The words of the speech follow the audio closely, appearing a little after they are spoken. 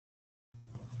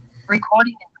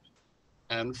Recording.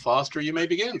 And Foster, you may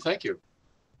begin. Thank you.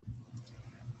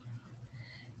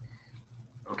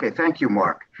 Okay, thank you,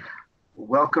 Mark.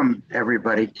 Welcome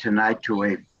everybody tonight to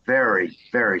a very,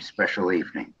 very special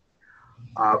evening.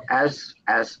 As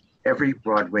every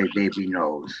Broadway baby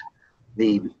knows,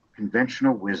 the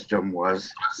conventional wisdom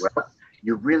was, well,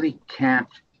 you really can't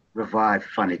revive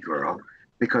Funny Girl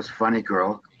because Funny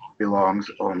Girl belongs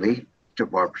only to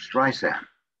Barbra Streisand.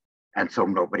 And so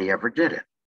nobody ever did it.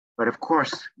 But of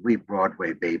course, we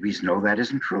Broadway babies know that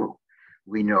isn't true.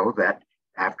 We know that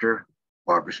after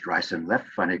Barbra Streisand left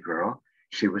Funny Girl,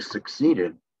 she was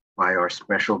succeeded by our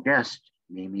special guest,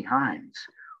 Mimi Hines,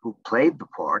 who played the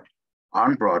part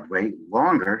on Broadway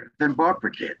longer than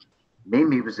Barbra did.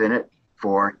 Mimi was in it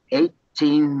for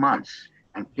 18 months,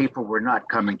 and people were not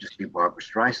coming to see Barbra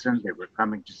Streisand, they were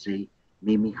coming to see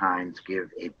Mimi Hines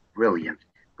give a brilliant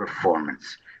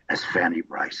performance as Fanny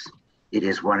Brice. It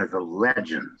is one of the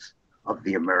legends of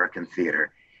the American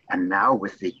theater. And now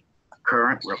with the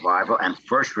current revival and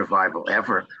first revival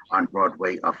ever on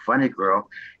Broadway of Funny Girl,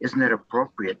 isn't it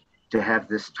appropriate to have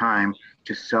this time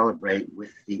to celebrate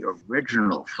with the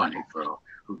original Funny Girl,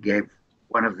 who gave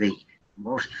one of the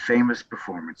most famous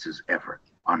performances ever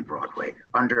on Broadway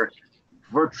under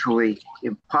virtually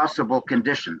impossible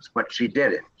conditions, but she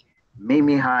did it.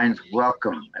 Mimi Hines,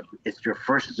 welcome. It's your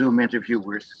first Zoom interview.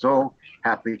 We're so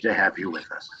happy to have you with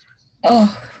us.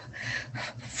 Oh,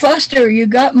 Foster, you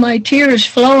got my tears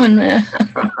flowing there.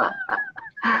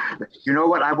 You know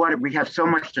what? We have so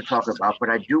much to talk about, but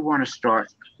I do want to start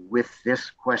with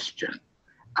this question.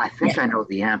 I think I know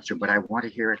the answer, but I want to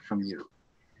hear it from you.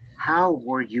 How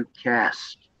were you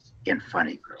cast in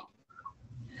Funny Girl?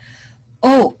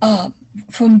 Oh,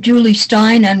 from Julie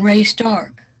Stein and Ray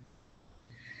Stark.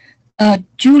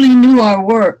 Julie knew our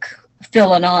work,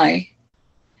 Phil and I,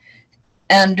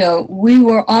 and we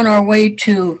were on our way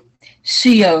to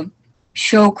see a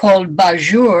show called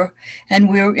Bajur, and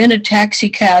we were in a taxi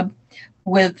cab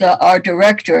with our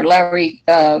director, Larry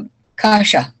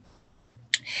Kasha.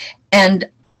 And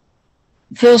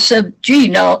Phil said, gee,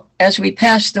 now, as we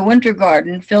passed the Winter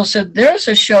Garden, Phil said, there's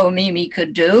a show Mimi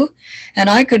could do, and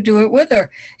I could do it with her.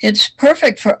 It's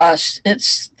perfect for us.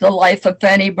 It's the life of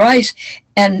Fanny Brice.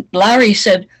 And Larry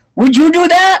said, would you do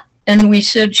that? And we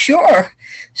said, sure.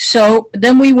 So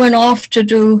then we went off to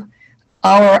do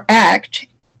our act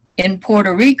in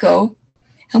Puerto Rico,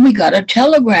 and we got a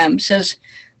telegram, says,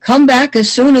 come back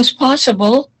as soon as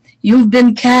possible. You've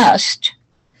been cast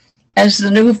as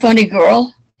the new Funny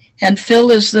Girl, and Phil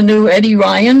is the new Eddie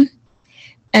Ryan.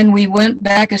 And we went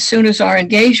back as soon as our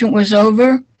engagement was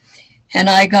over, and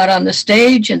I got on the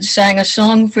stage and sang a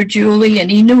song for Julie,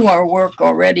 and he knew our work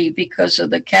already because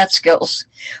of the Catskills.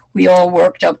 We all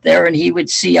worked up there, and he would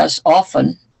see us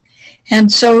often.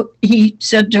 And so he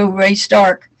said to Ray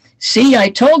Stark, see, I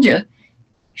told you,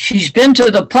 she's been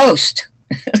to the post.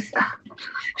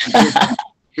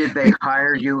 Did they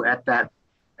hire you at that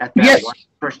yes. one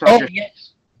first audition? Oh,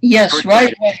 yes, first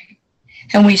right away.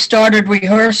 And we started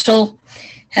rehearsal,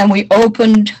 and we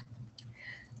opened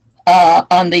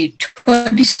on the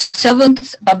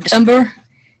 27th of December,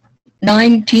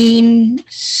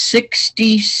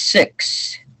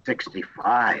 1966.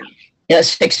 65.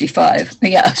 Yes, 65.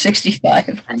 Yeah,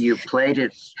 65. And you played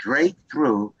it straight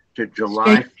through to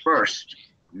July 1st,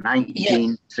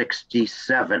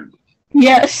 1967.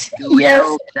 Yes, you yes.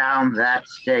 held down that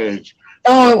stage.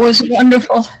 Oh, it was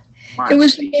wonderful. It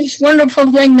was the most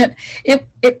wonderful thing that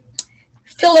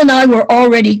Phil and I were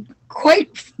already quite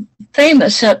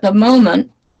famous at the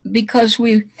moment because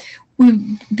we've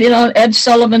been on Ed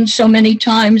Sullivan so many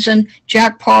times, and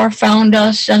Jack Parr found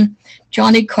us, and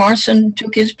Johnny Carson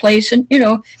took his place, and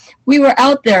we were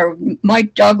out there.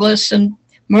 Mike Douglas and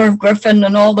Merv Griffin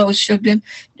and all those and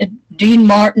Dean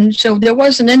Martin. So there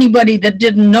wasn't anybody that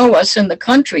didn't know us in the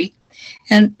country.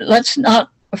 And let's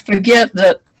not forget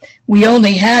that we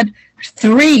only had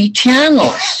 3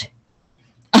 channels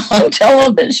on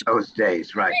television. Those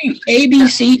days, right.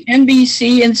 ABC,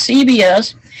 NBC, and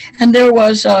CBS. And there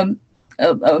was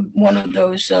one of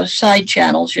those side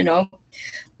channels,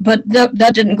 But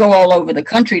that didn't go all over the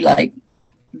country like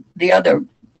the other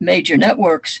major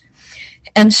networks.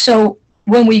 And so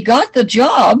when we got the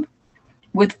job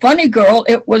with Funny Girl,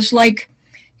 it was the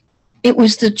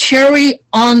cherry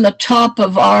on the top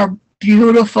of our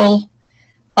beautiful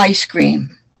ice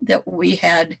cream that we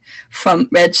had from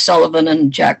Ed Sullivan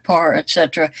and Jack Parr,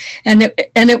 etc. And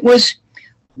it was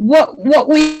what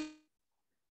we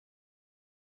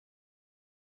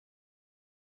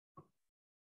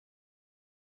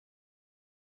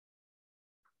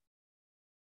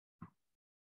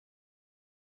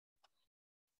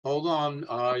Hold on.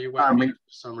 You went mute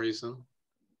for some reason.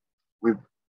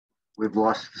 We've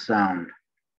lost the sound.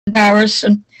 Paris,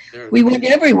 and we went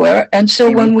everywhere. And so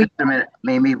Mimi, when we, just a minute,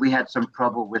 Mimi, we had some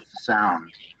trouble with the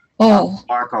sound.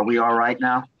 Mark, are we all right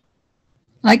now?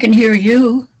 I can hear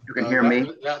you. You can hear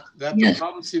me? Yes. The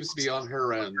problem seems to be on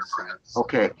her end. So.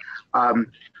 Okay.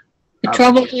 The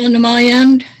trouble on my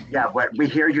end? Yeah, but we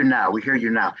hear you now. We hear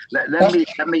you now. Let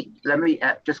me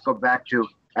just go back to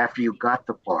after you got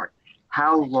the part.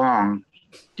 How long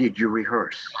did you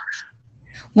rehearse?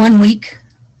 1 week.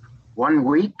 1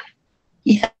 week?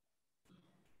 Yeah.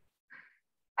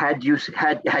 Had you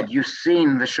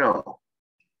seen the show?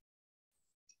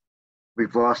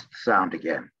 We've lost the sound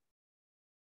again.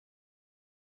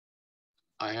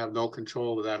 I have no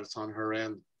control of that. It's on her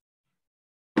end.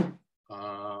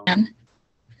 I'm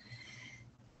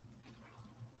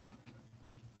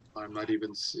not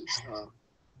even.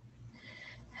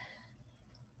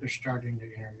 They're starting to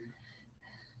hear you.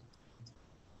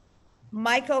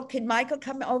 Michael, can Michael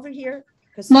come over here?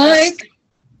 Mike.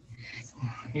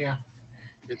 Yeah.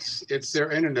 It's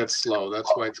their internet's slow.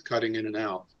 That's why it's cutting in and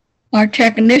out. Our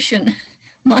technician,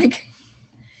 Mike.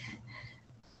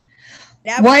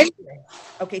 Now Why?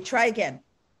 Okay, try again.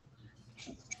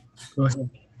 Go ahead.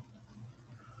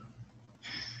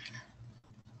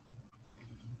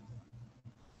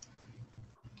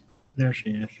 There she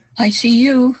is. I see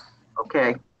you.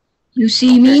 Okay. You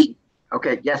see me?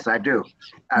 Okay. Yes, I do.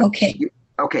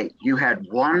 Okay. You had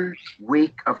 1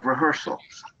 week of rehearsal.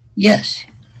 Yes.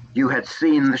 You had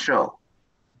seen the show.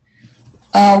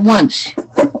 Once.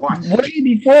 Way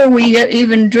before we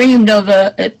even dreamed of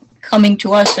it coming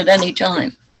to us at any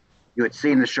time. You had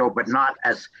seen the show, but not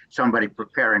as somebody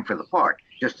preparing for the part,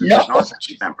 just as No. an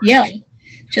audience member. Yeah.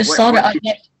 Just thought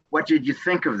what did you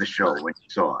think of the show when you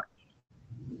saw it?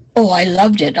 Oh, I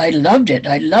loved it. I loved it.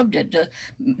 I loved it. The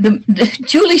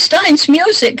Julie Stein's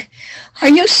music. Are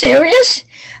you serious?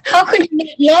 How could you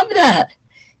not love that?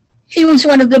 He was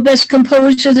one of the best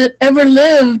composers that ever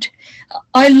lived.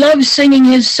 I love singing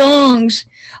his songs.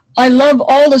 I love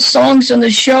all the songs on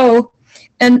the show.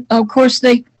 And of course,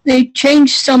 they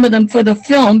changed some of them for the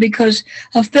film because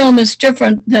a film is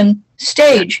different than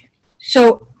stage.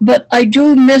 So, but I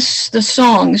do miss the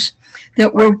songs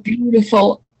that were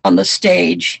beautiful on the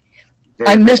stage.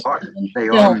 I missed they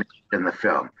are in the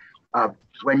film.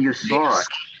 When you saw it,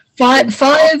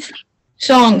 five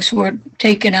songs were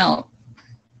taken out.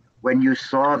 When you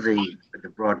saw the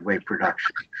Broadway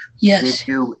production, yes, did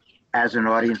you, as an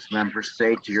audience member,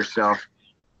 say to yourself,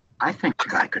 "I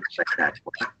think I could play that"?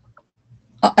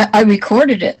 I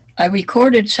recorded it. I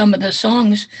recorded some of the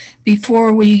songs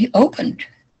before we opened.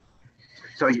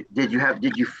 So did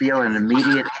you feel an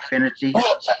immediate affinity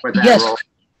for that yes. role?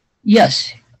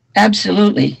 Yes,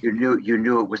 absolutely. You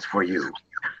knew it was for you.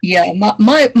 Yeah,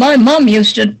 my mom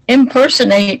used to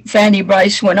impersonate Fanny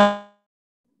Brice when I.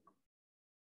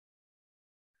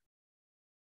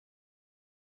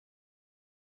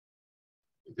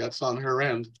 That's on her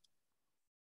end.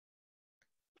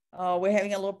 Oh, we're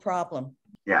having a little problem.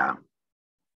 Yeah.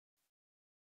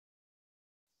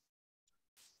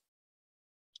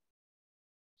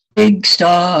 Big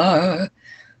star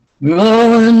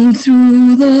glowing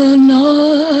through the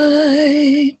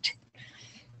night,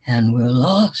 and we're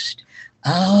lost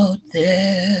out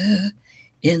there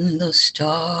in the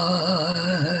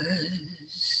stars.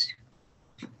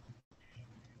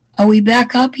 Are we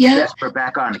back up yet? Yes, we're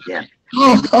back on again.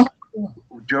 Oh.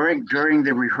 During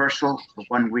the rehearsal, the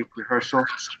 1 week rehearsal,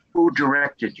 who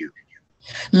directed you?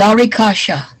 Laurie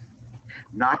Kasha.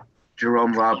 Not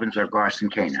Jerome Robbins or Garson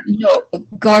Kanan. No,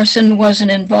 Garson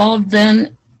wasn't involved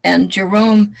then, and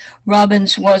Jerome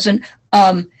Robbins wasn't.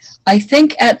 I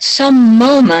think at some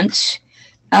moments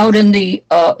out in the,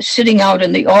 sitting out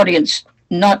in the audience,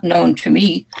 not known to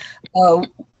me,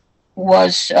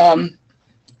 was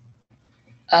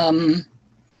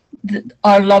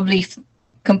our lovely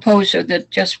composer that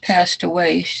just passed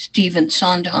away, Stephen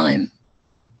Sondheim.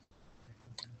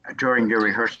 During your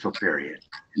rehearsal period?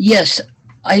 Yes,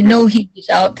 I know he was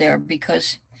out there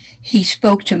because he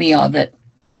spoke to me of it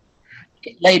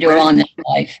later on in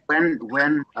life. When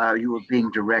you were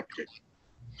being directed,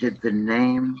 did the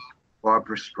name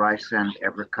Barbra Streisand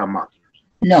ever come up?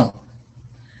 No,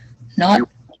 not.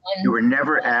 You were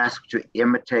never asked to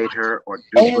imitate her or do.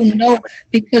 Oh no,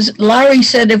 because Larry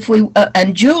said if we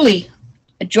and Julie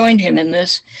joined him in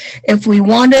this, if we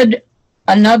wanted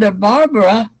another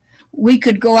Barbara, we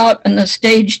could go out in the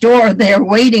stage door. They're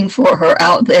waiting for her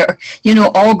out there. You know,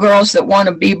 all girls that want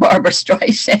to be Barbra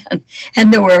Streisand,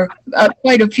 and there were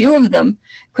quite a few of them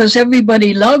because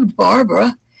everybody loved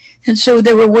Barbara. And so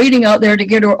they were waiting out there to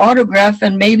get her autograph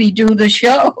and maybe do the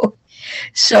show.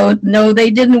 So no,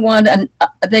 they didn't want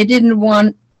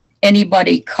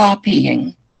anybody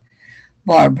copying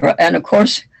Barbara. And of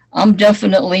course, I'm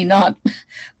definitely not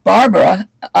Barbara.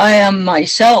 I am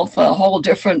myself, a whole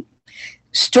different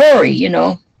story, you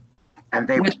know. And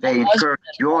they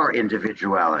encouraged your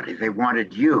individuality. They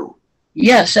wanted you.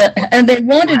 Yes, and they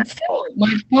wanted Phil,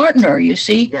 my partner, you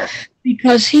see, Yes.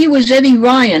 because he was Eddie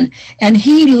Ryan, and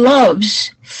he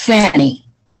loves Fanny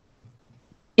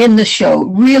in the show,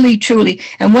 really, truly.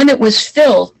 And when it was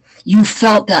Phil, you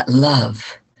felt that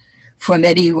love from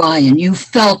Eddie Ryan. You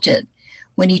felt it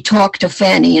when he talked to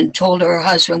Fanny and told her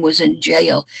husband was in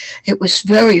jail. It was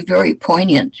very, very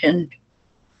poignant, and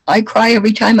I cry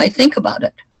every time I think about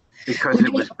it. Because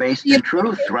it was based in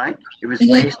truth, right? It was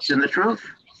based in the truth.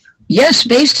 Yes,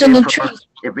 based on the truth.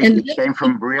 It came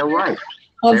from real life.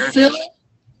 Of Phil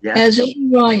as Eddie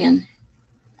Ryan.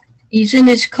 He's in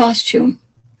his costume.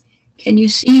 Can you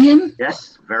see him?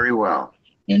 Yes, very well.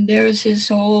 And there's his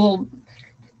the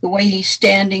way he's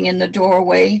standing in the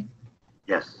doorway.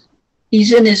 Yes.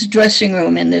 He's in his dressing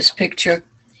room in this picture.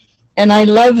 And I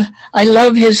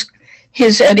love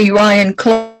his Eddie Ryan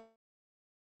clothes.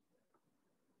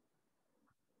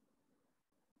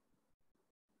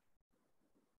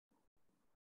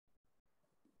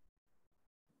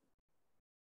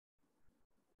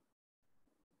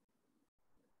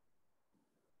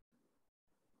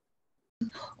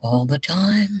 All the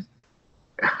time.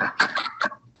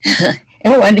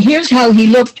 Oh, and here's how he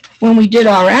looked when we did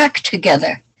our act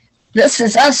together. This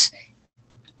is us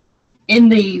in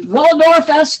the Waldorf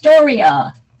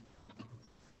Astoria.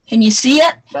 Can you see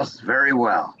it? Yes, very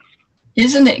well.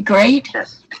 Isn't it great?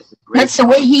 Yes. Great. That's the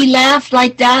way he laughed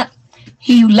like that.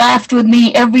 He laughed with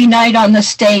me every night on the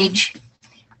stage.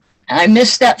 I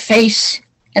miss that face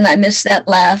and I miss that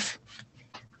laugh.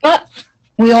 But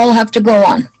we all have to go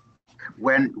on.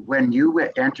 When you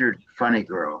entered Funny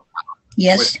Girl,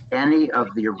 Yes. was any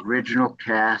of the original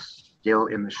cast still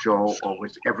in the show, or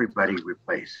was everybody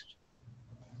replaced?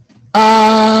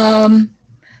 The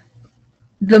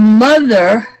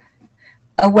mother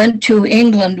went to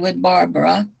England with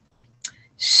Barbara,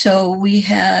 so we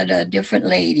had a different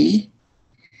lady,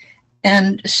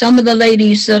 and some of the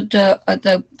ladies at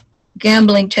the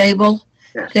gambling table,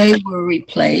 Yes. they were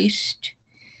replaced,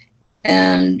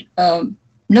 and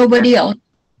nobody else.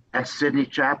 And Sidney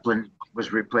Chaplin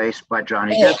was replaced by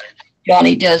Johnny Oh. Depp.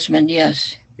 Johnny Desmond,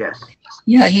 yes. Yes.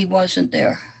 Yeah, he wasn't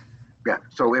there. Yeah.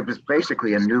 So it was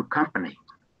basically a new company.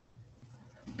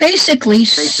 Basically,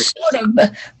 sort of,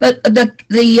 but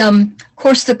of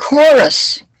course the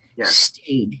chorus Yes.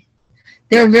 stayed.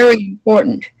 They're very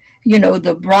important. You know,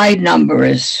 the bride number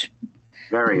is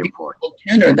Very important.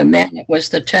 tenor. The man that was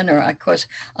the tenor. Of course,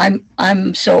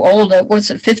 I'm so old. It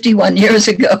wasn't 51 years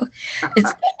ago.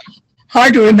 It's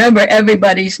hard to remember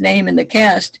everybody's name in the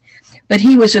cast, but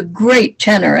he was a great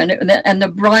tenor, and the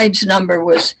bride's number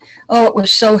was, oh, it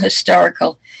was so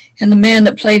hysterical. And the man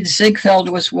that played Ziegfeld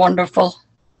was wonderful.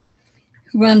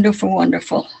 Wonderful,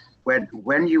 wonderful.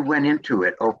 When you went into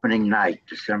it opening night,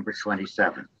 December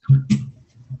 27th,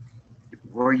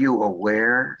 were you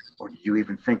aware, or did you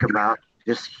even think about,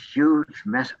 this huge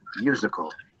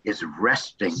musical is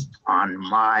resting on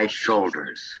my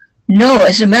shoulders? No,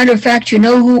 as a matter of fact, you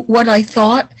know what I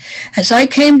thought? As I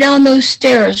came down those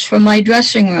stairs from my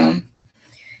dressing room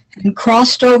and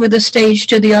crossed over the stage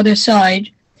to the other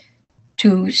side,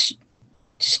 to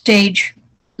stage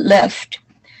left,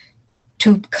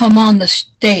 to come on the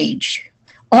stage,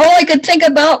 all I could think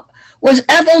about was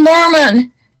Ethel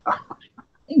Norman,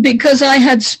 because I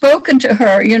had spoken to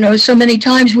her, you know, so many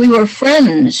times. We were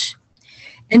friends,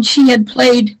 and she had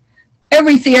played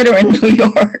every theater in New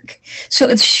York.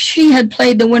 So she had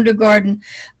played the Winter Garden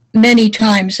many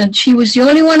times, and she was the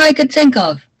only one I could think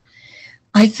of.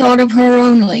 I thought of her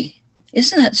only.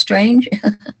 Isn't that strange?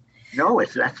 No,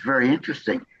 that's very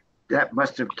interesting. That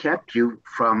must have kept you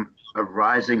from a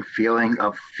rising feeling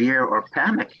of fear or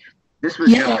panic. This was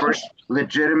your first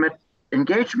legitimate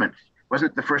engagement.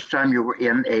 Wasn't it the first time you were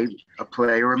in a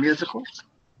play or a musical?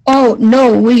 Oh,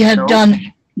 no, we had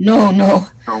done, no. No,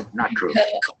 not true.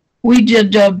 We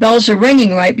did Bells Are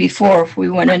Ringing right before we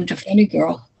went into Funny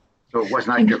Girl. So it was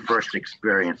not your first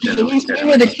experience. We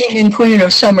were the king and queen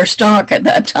of summer stock at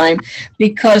that time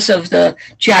because of the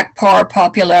Jack Parr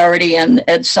popularity and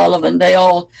Ed Sullivan.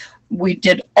 We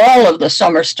did all of the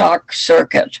summer stock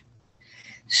circuit.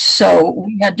 So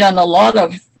we had done a lot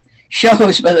of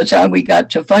shows by the time we got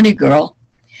to Funny Girl.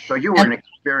 So you were an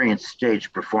experienced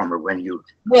stage performer when you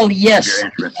made your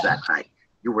entrance that night.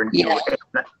 You were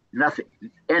nothing,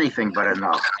 anything but a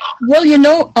novice. Well, you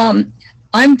know,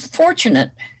 I'm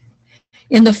fortunate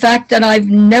in the fact that I've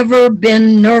never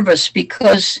been nervous,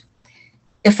 because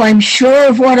if I'm sure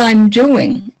of what I'm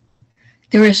doing,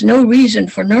 there is no reason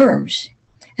for nerves.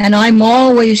 And I'm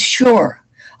always sure.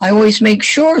 I always make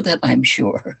sure that I'm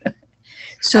sure.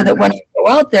 So that when I go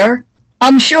out there,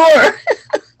 I'm sure.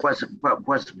 Was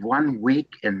 1 week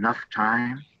enough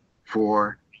time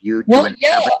for you to Well,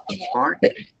 inhabit the part?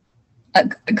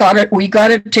 We got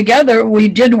it together. We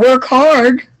did work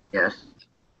hard. Yes.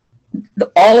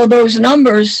 All of those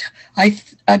numbers, I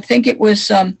think it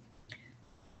was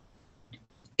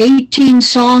 18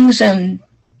 songs and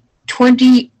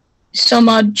 20 some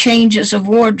odd changes of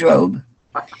wardrobe.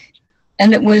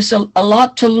 And it was a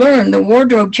lot to learn. The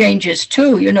wardrobe changes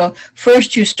too. You know,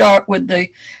 first you start with the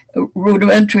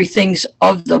rudimentary things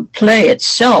of the play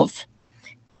itself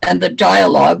and the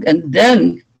dialogue, and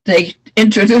then they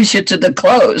introduce you to the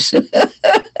clothes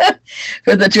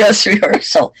for the dress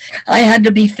rehearsal. I had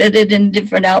to be fitted in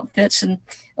different outfits, and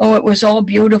oh, it was all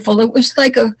beautiful. It was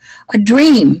like a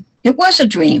dream. It was a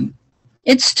dream.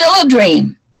 It's still a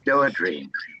dream. Still a dream.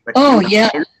 But Oh,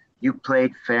 yeah. You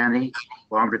played Fanny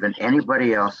longer than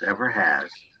anybody else ever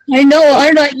has. I know.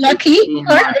 Aren't I lucky? 18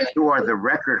 months, you are the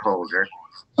record holder.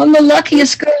 I'm the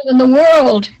luckiest girl in the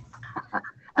world. And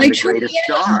I the truly greatest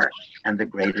am. star. And the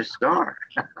greatest star.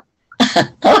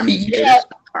 Oh, And the yeah. greatest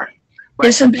star. But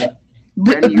Isn't it?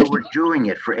 when you were doing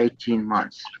it for 18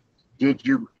 months, did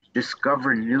you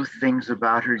discover new things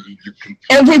about her? Did you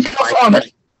continue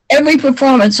Every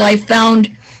performance, I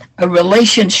found a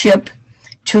relationship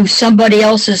to somebody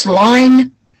else's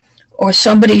line or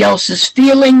somebody else's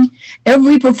feeling.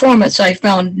 Every performance, I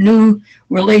found new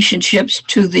relationships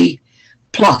to the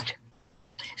plot,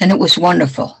 and it was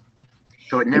wonderful.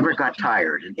 So it never got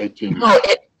tired in 18 months.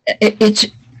 No, it's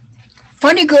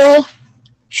Funny Girl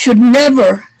should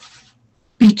never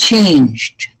be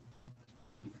changed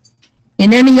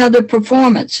in any other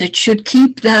performance. It should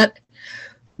keep that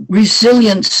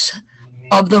resilience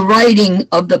of the writing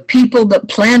of the people that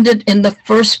planned it in the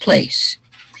first place.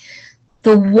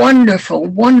 The wonderful,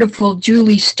 wonderful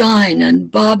Julie Stein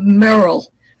and Bob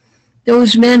Merrill.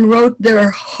 Those men wrote their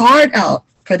heart out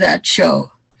for that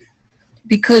show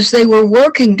because they were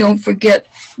working, don't forget,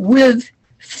 with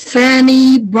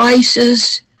Fanny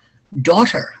Brice's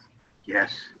daughter.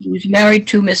 Yes. Who was married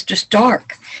to Mr.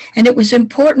 Stark. And it was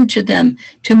important to them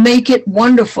to make it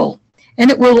wonderful. And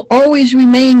it will always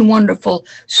remain wonderful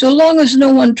so long as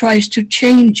no one tries to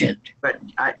change it. But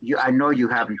I know you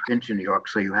haven't been to New York,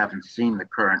 so you haven't seen the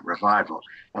current revival.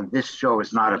 And this show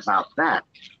is not about that.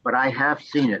 But I have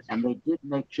seen it, and they did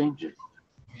make changes.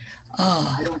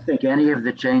 Oh, I don't think any of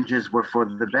the changes were for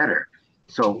the better.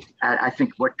 So I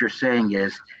think what you're saying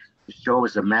is the show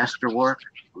is a masterwork,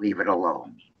 leave it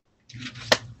alone.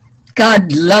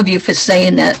 God love you for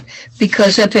saying that,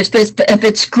 because if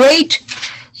it's great,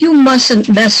 you mustn't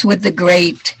mess with the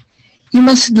great. You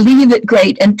must leave it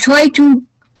great and try to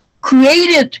create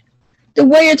it the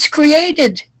way it's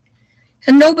created.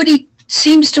 And nobody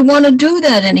seems to want to do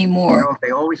that anymore. You know,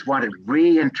 they always want to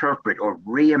reinterpret or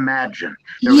reimagine.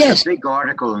 There was Yes. a big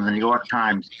article in the New York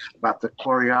Times about the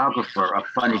choreographer of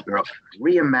Funny Girl,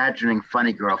 reimagining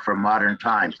Funny Girl for modern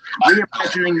times.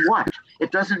 Reimagining what?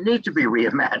 It doesn't need to be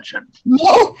reimagined.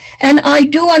 No, and I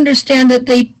do understand that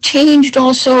they changed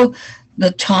also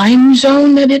the time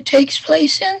zone that it takes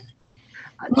place in.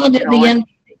 Not at the end,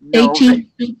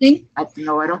 18 something.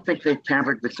 No, I don't think they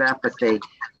tampered with that, but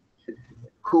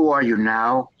Who Are You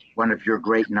Now? One of your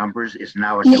great numbers is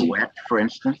now a duet, for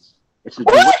instance. It's a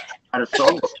duet, not a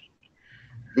solo.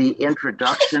 The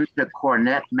introduction to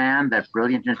Cornet Man, that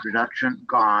brilliant introduction,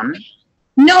 gone.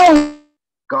 No,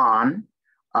 Gone.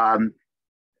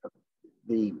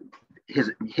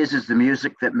 His is the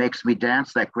Music That Makes Me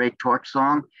Dance, that great torch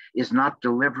song, is not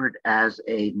delivered as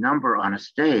a number on a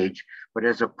stage, but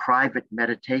as a private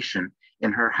meditation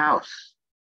in her house.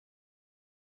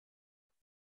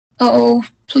 oh,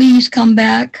 please come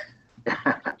back.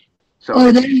 So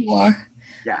Oh, there you are.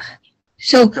 yeah,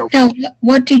 So now,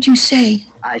 what did you say?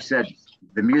 I said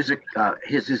the music,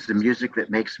 his is the Music That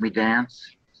Makes Me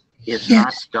Dance, is Yes.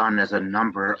 not done as a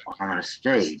number on a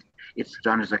stage. It's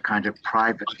done as a kind of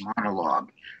private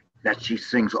monologue that she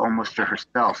sings almost to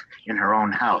herself in her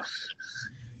own house.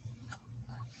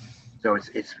 So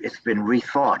it's been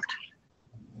rethought.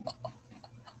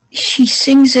 She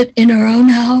sings it in her own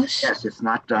house Yes, it's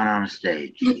not done on a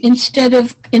stage. instead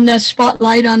of in the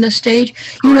spotlight on the stage.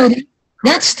 You know,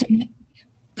 that's the,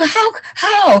 but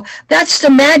how? That's the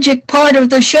magic part of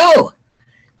the show.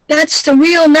 That's the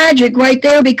real magic right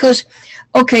there because,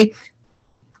 okay,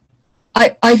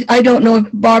 I don't know if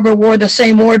Barbara wore the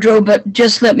same wardrobe, but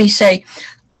just let me say,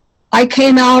 I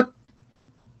came out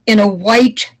in a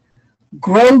white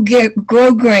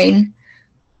grosgrain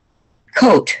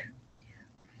coat.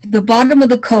 The bottom of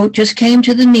the coat just came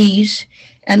to the knees,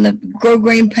 and the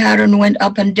grosgrain pattern went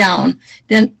up and down.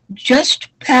 Then just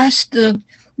past the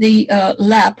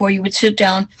lap where you would sit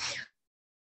down,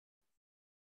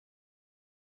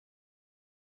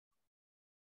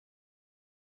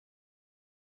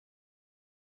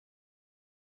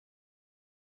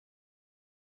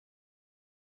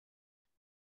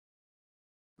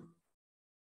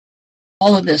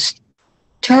 all of this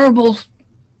terrible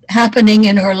happening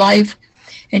in her life,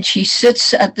 and she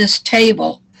sits at this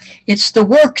table. It's the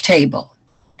work table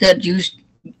that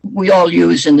we all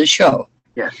use in the show.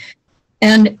 Yes.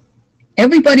 And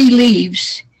everybody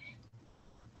leaves,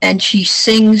 and she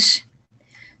sings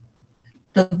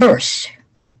the verse.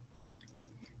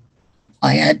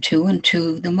 I add 2 and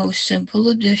 2, the most simple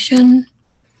addition,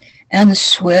 and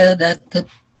swear that the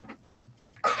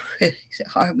critics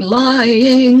are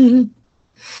lying.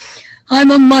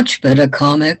 I'm a much better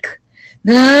comic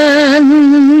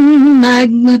than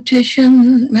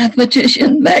mathematician,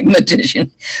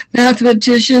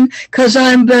 because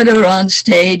I'm better on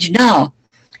stage. Now,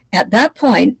 at that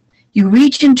point, you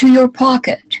reach into your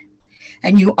pocket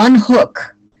and you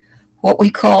unhook what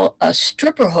we call a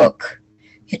stripper hook.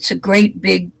 It's a great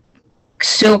big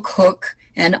silk hook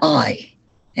and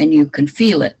you can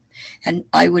feel it. And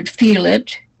I would feel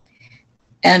it,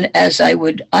 and as I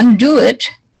would undo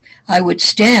it, I would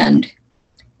stand,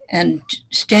 and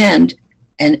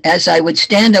as I would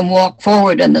stand and walk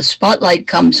forward, and the spotlight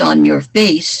comes on your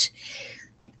face,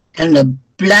 and the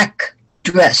black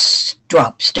dress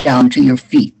drops down to your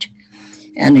feet,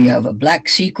 and you have a black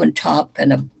sequin top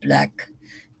and a black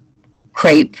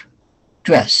crepe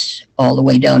dress all the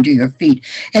way down to your feet.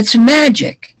 It's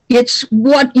magic. It's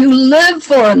what you live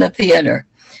for in the theater.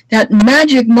 That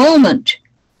magic moment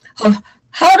of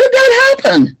how did that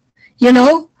happen? You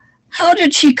know, how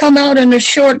did she come out in a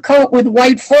short coat with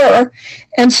white fur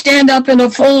and stand up in a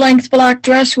full-length black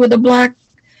dress with a black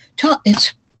top?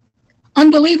 It's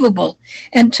unbelievable.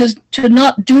 And to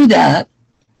not do that,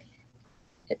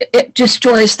 it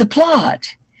destroys the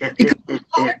plot. It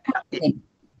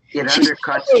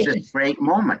undercuts this great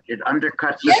moment. It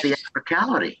undercuts the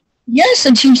theatricality. Yes,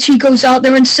 and she goes out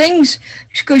there and sings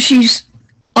because she's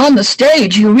on the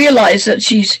stage. You realize that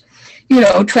she's,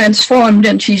 transformed,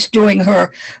 and she's doing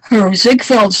her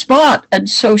Ziegfeld spot, and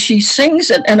so she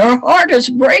sings it, and her heart is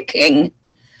breaking.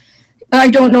 I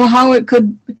don't know how it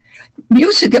could.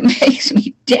 Music, it makes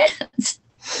me dance.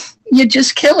 You're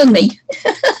just killing me.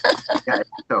 Yeah,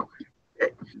 so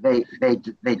they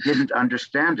didn't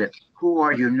understand it. Who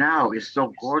Are You Now is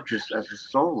so gorgeous as a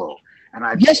solo, and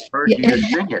I've heard you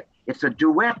sing it. It's a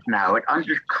duet now. It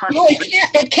undercuts. No,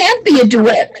 it can't be a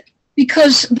duet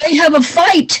because they have a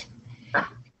fight.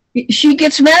 She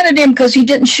gets mad at him because he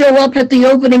didn't show up at the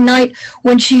opening night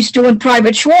when she's doing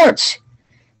Private Schwartz.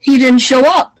 He didn't show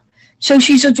up. So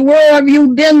she says, where have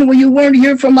you been? Well, you weren't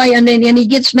here for my, and he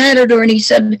gets mad at her, and he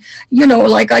said,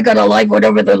 like, I got a life,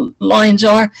 whatever the lines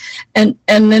are. And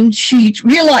then she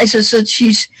realizes that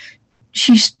she's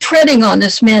treading on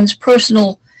this man's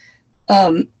personal,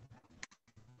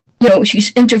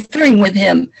 she's interfering with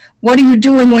him. What are you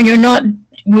doing when you're not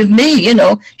with me?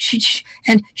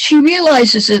 She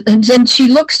realizes it, and then she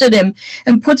looks at him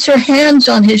and puts her hands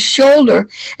on his shoulder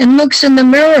and looks in the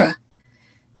mirror.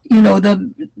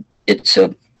 It's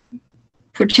a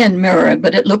pretend mirror,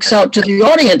 but it looks out to the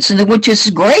audience, which is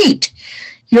great.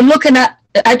 You're looking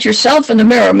at yourself in the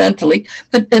mirror mentally,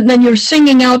 and then you're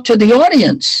singing out to the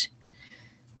audience.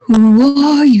 Who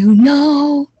are you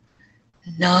now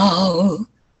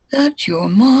that you're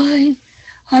mine?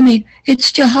 I mean,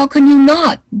 it's just, how can you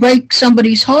not break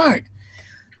somebody's heart?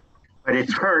 But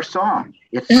it's her song.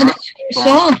 It's her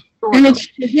song. And it's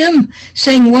to him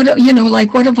saying, what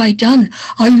have I done?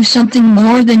 Are you something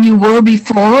more than you were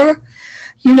before?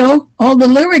 All the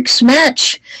lyrics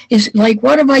match. Is like,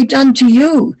 what have I done to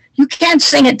you? You can't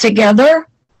sing it together.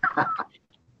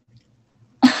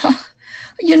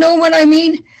 You know what I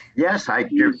mean? Yes, I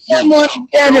do. Someone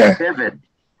better. So vivid.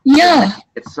 Yeah.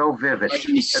 It's so vivid.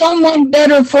 Someone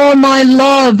better for my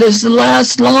love is the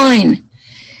last line.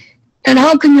 And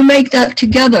how can you make that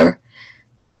together?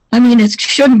 I mean, it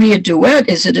shouldn't be a duet.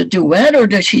 Is it a duet, or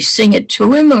does she sing it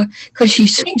to him? Or because she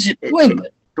sings it to him.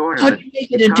 How do you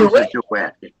make it a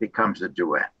duet? It becomes a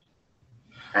duet.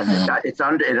 And it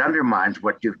undermines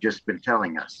what you've just been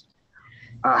telling us.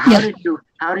 How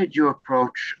did you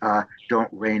approach Don't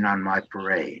Rain on My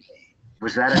Parade?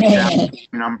 Was that a challenging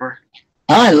number?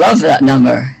 I love that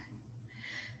number.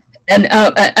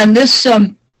 And this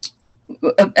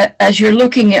as you're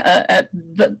looking at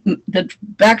the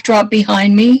backdrop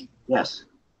behind me, Yes.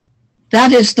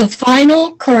 that is the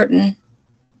final curtain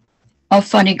of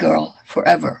Funny Girl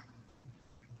Forever.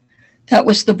 That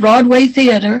was the Broadway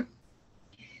theater.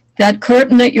 That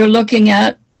curtain that you're looking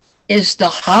at is the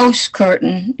house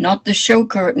curtain, not the show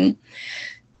curtain.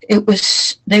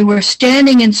 They were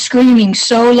standing and screaming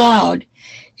so loud.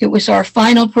 It was our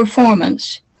final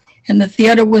performance, and the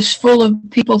theater was full of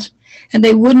people, and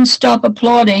they wouldn't stop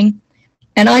applauding,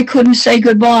 and I couldn't say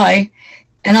goodbye,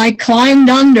 and I climbed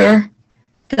under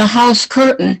the house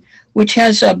curtain, which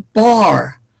has a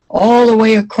bar all the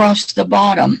way across the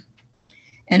bottom,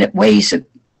 and it weighs a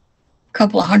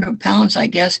couple of 100 pounds, I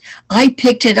guess. I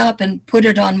picked it up and put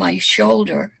it on my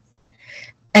shoulder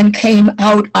and came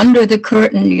out under the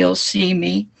curtain. You'll see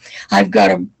me. I've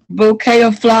got a bouquet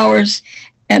of flowers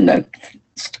and the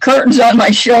curtains on my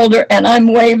shoulder, and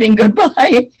I'm waving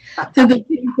goodbye to the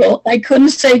people. I couldn't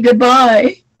say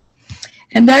goodbye.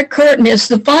 And that curtain is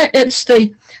it's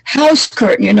the house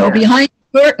curtain, you know, behind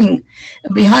the curtain,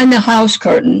 behind the house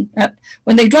curtain.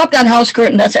 When they drop that house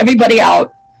curtain, that's everybody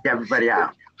out. Everybody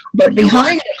out. But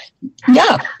behind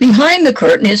the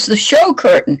curtain is the show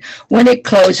curtain when it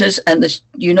closes and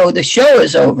the show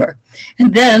is over.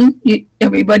 And then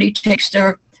everybody takes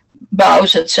their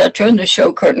bows, etc., and the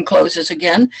show curtain closes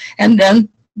again. And then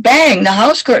bang, the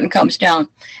house curtain comes down.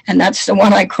 And that's the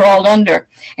one I crawled under.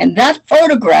 And that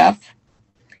photograph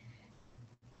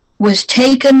was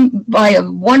taken by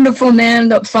a wonderful man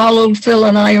that followed Phil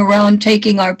and I around,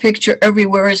 taking our picture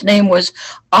everywhere. His name was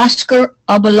Oscar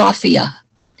Abalafia.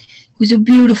 He was a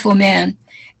beautiful man.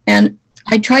 And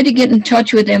I tried to get in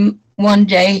touch with him one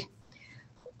day,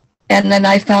 and then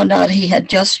I found out he had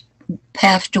just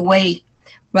passed away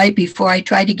right before I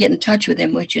tried to get in touch with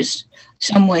him, which is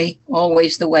some way,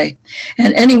 always the way.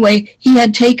 And anyway, he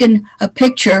had taken a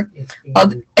picture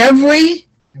of every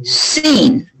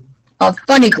scene of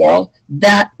Funny Girl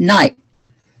that night.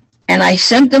 And I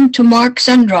sent them to Mark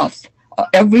Sendroff,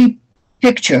 every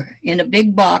picture in a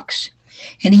big box.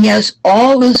 And he has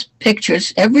all those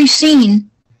pictures, every scene.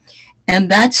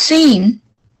 And that scene,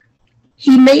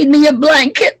 he made me a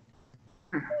blanket.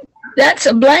 That's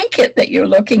a blanket that you're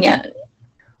looking at.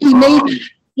 He made me a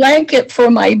blanket for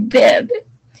my bed.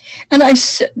 And I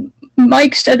said,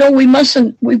 Mike said, oh,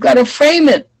 we've got to frame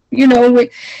it, you know.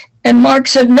 And Mark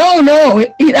said, no,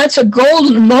 that's a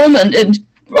golden moment in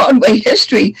Broadway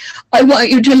history. I want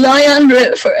you to lie under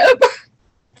it forever.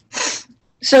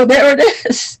 So there it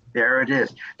is. There it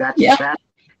is.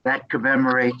 That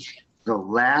commemorates the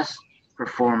last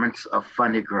performance of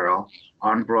Funny Girl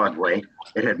on Broadway.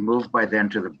 It had moved by then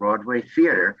to the Broadway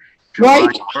Theater. July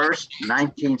 1st,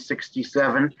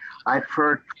 1967. I've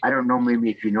heard, I don't know, Mimi,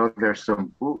 if you know, there's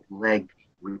some bootleg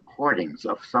recordings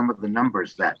of some of the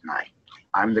numbers that night.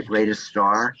 I'm the Greatest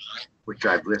Star, which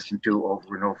I've listened to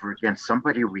over and over again.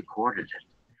 Somebody recorded it.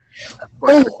 Of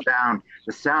course,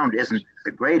 the sound isn't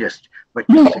the greatest, but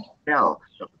you can tell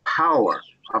the power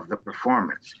of the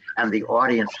performance, and the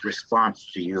audience response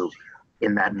to you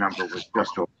in that number was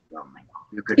just overwhelming.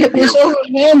 It was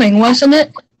overwhelming, wasn't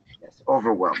it? Yes,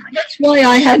 overwhelming. That's why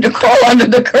I had to crawl under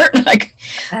the curtain.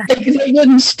 They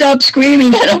wouldn't stop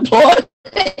screaming and applauding.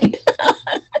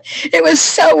 It was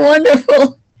so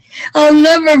wonderful. I'll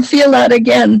never feel that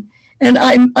again. And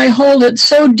I hold it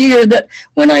so dear that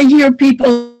when I hear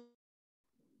people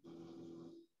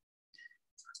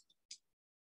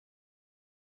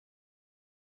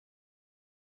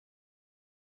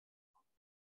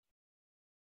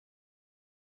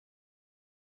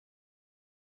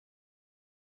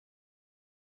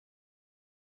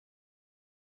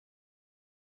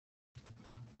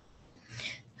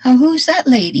who's that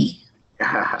lady?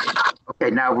 Okay,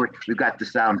 now we've got the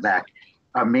sound back.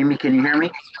 Mimi, can you hear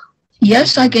me?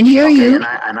 Yes, I can hear you.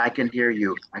 And I can hear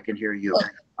you. I can hear you.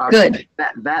 Good.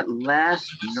 That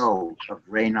last note of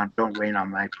Don't Rain on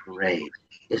My Parade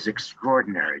is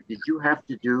extraordinary. Did you have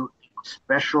to do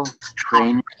special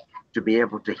training to be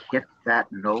able to hit that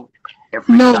note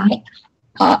every time?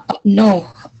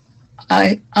 No.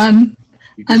 I'm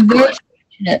very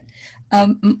fortunate.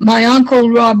 My uncle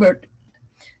Robert,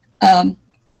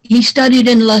 he studied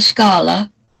in La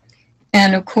Scala,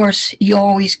 and of course he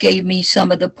always gave me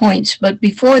some of the points. But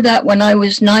before that, when I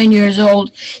was 9 years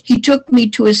old, he took me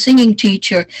to a singing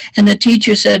teacher, and the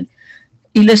teacher said,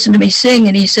 he listened to me sing,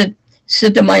 and he said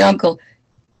to my uncle,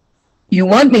 "You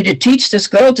want me to teach this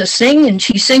girl to sing, and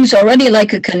she sings already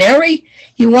like a canary?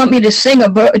 You want me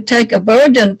to take a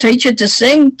bird and teach it to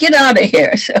sing? Get out of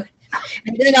here." So,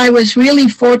 and then I was really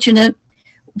fortunate.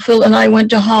 Phil and I went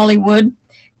to Hollywood,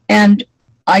 and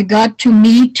I got to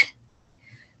meet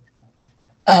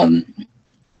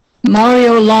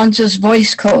Mario Lanza's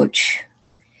voice coach.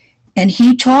 And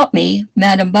he taught me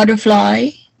Madame Butterfly,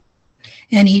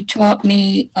 and he taught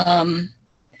me O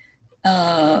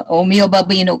Mio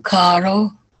Bambino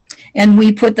Caro, and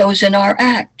we put those in our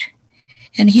act.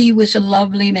 And he was a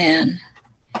lovely man.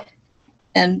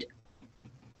 And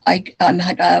I'm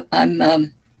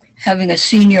having a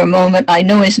senior moment. I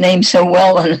know his name so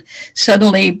well, and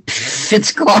suddenly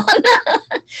it's gone.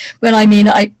 But I mean,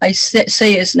 I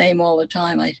say his name all the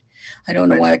time. I don't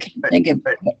know why I can't think of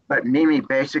it. But Mimi,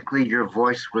 basically, your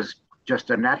voice was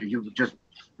just a natural. You were just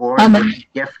born with the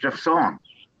gift of song.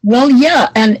 Well,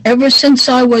 yeah, and ever since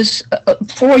I was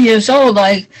 4 years old,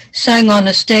 I sang on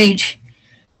a stage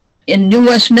in New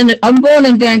Westminster. I'm born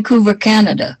in Vancouver,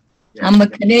 Canada. Yes. I'm a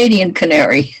Canadian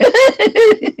canary.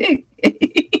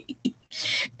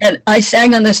 And I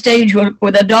sang on the stage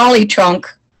with a dolly trunk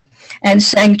and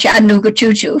sang Chattanooga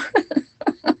Choo Choo.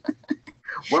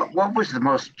 What was the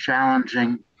most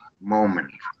challenging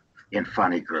moment in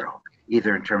Funny Girl,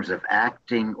 either in terms of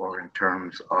acting or in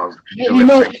terms of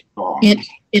song?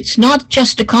 It's not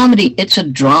just a comedy, it's a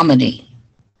dramedy.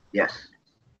 Yes.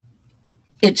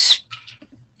 It's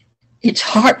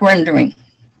heart-rending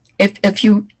if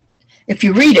you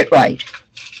read it right.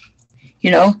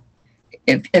 You know,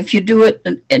 if you do it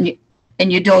and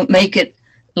you don't make it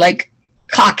like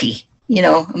cocky. You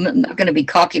know, I'm not going to be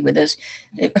cocky with this.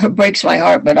 It breaks my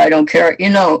heart, but I don't care. You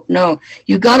know, no,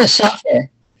 you got to suffer.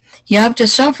 You have to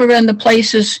suffer in the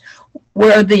places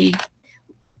where the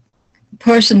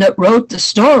person that wrote the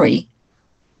story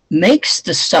makes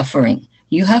the suffering.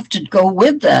 You have to go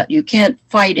with that. You can't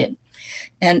fight it.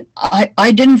 And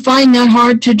I didn't find that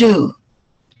hard to do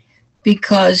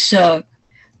because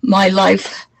my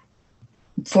life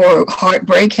for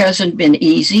heartbreak hasn't been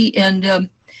easy. And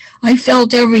I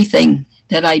felt everything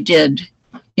that I did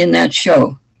in that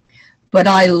show, but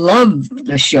I loved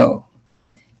the show,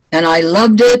 and I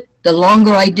loved it the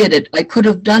longer I did it. I could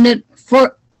have done it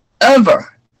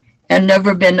forever and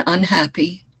never been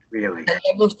unhappy. Really? I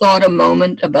never thought a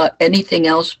moment about anything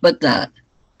else but that.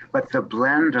 But the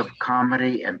blend of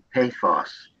comedy and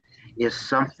pathos is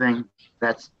something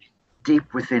that's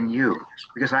deep within you,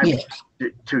 because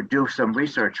to do some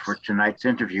research for tonight's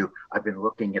interview, I've been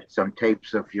looking at some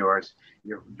tapes of yours.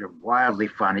 You're wildly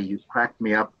funny. You cracked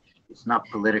me up. It's not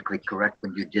politically correct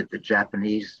when you did the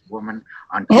Japanese woman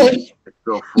on TV.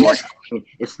 Yes. I mean,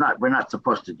 it's not. We're not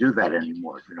supposed to do that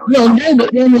anymore. You know. No,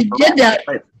 but when we did that,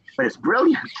 but it's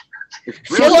brilliant.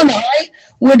 Phil and I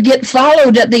would get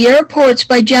followed at the airports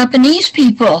by Japanese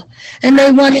people, and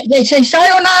they say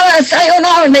sayonara,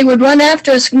 sayonara, and they would run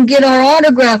after us and get our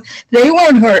autograph. They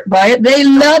weren't hurt by it. They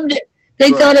loved it.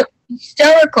 They thought it was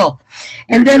hysterical.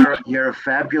 And you're a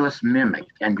fabulous mimic,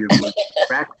 and you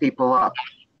crack people up.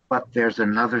 But there's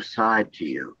another side to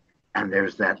you, and there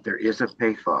is a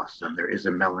pathos and there is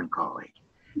a melancholy.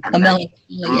 And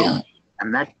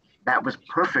And that was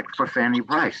perfect for Fanny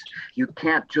Brice. You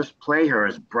can't just play her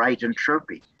as bright and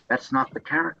chirpy. That's not the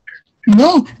character.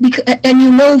 No, and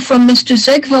you know from Mr.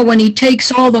 Zegva when he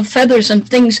takes all the feathers and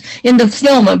things in the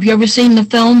film. Have you ever seen the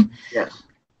film? Yes.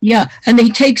 Yeah, and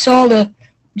he takes all the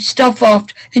stuff off.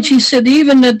 And she said,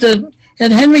 even at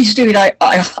Henry Street,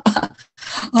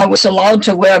 I was allowed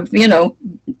to wear,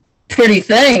 pretty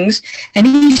things. And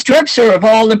he strips her of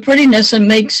all the prettiness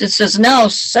and says, now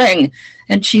sing.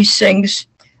 And she sings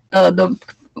the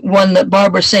one that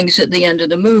Barbara sings at the end of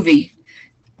the movie.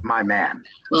 My Man.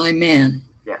 My Man.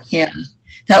 Yes. Yeah.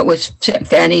 That was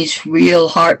Fanny's real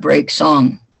heartbreak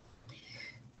song.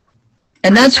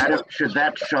 And should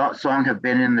that song have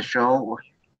been in the show,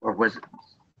 or was it?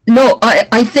 No,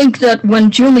 I think that when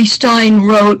Julie Stein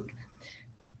wrote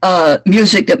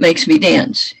Music That Makes Me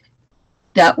Dance,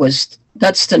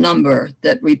 that's the number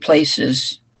that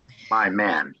replaces My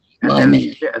Man. Man.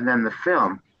 And then the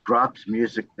film drops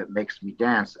Music That Makes Me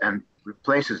Dance and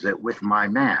replaces it with My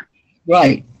Man.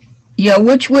 Right. Yeah,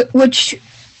 which for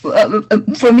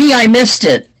me, I missed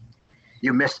it.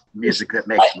 You missed Music That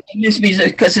Makes Me. I missed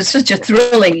music because it's such a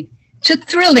thrilling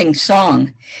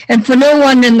song, and for no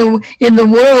one in the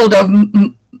world of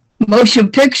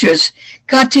motion pictures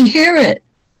got to hear it.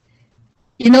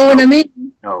 You know what I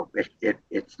mean? No,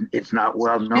 it's not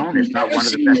well known. It's not one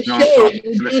of the best known songs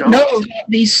in the show. No,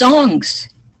 these songs.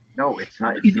 No, it's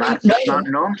not. It's not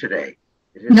known today.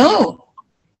 No.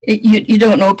 You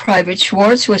don't know Private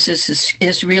Schwartz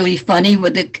is really funny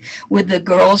with the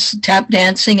girls tap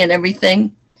dancing and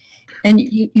everything, and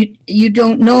you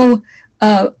don't know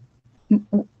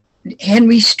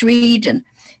Henry Street and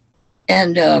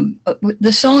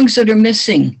the songs that are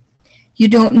missing. You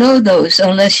don't know those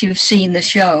unless you've seen the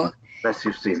show, Unless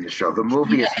you've seen the show. The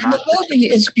movie is And not. the movie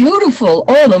is beautiful.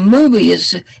 Oh, the movie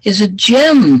is a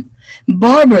gem.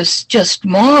 Barbara's just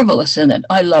marvelous in it.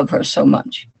 I love her so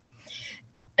much.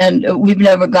 And we've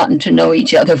never gotten to know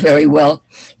each other very well.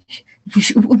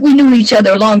 We knew each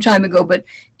other a long time ago, but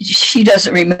she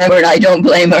doesn't remember, and I don't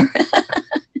blame her.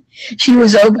 She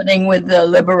was opening with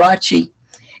Liberace,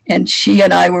 and she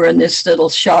and I were in this little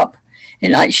shop,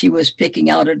 and she was picking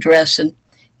out a dress,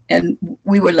 and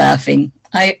we were laughing.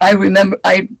 I remember,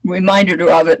 I reminded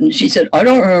her of it, and she said, I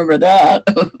don't remember that.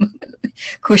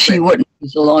 Of course, she wouldn't. It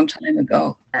was a long time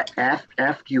ago.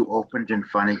 After you opened in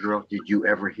Funny Girl, did you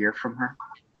ever hear from her?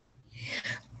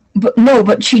 But no,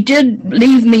 but she did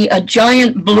leave me a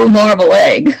giant blue marble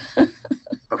egg.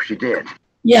 Oh, she did?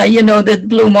 Yeah, you know, the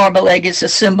blue marble egg is a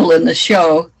symbol in the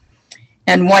show,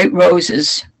 and white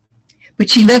roses. But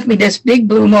she left me this big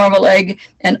blue marble egg,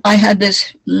 and I had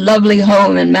this lovely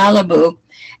home in Malibu,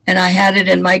 and I had it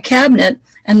in my cabinet,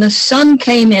 and the sun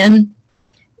came in,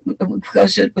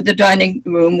 because the dining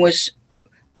room was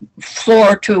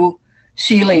floor to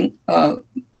ceiling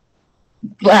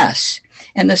glass,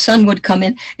 and the sun would come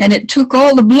in, and it took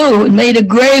all the blue and made a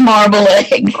gray marble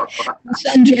egg. The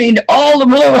sun drained all the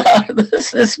blue out of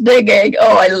this big egg.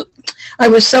 Oh, I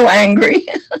was so angry.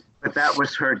 But that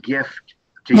was her gift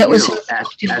to That you was as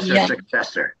yeah. her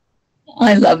successor.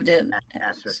 I loved it.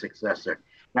 As her successor.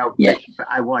 Now, Yeah.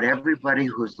 I want everybody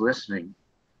who's listening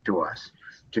to us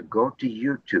to go to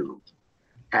YouTube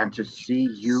and to see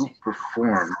you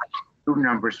perform 2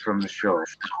 numbers from the show,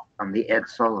 on the Ed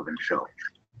Sullivan Show.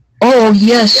 Oh,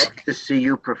 yes. Get to see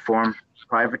you perform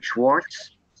Private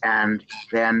Schwartz and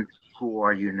then Who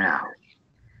Are You Now?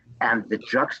 And the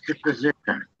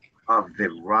juxtaposition of the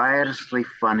riotously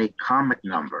funny comic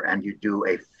number, and you do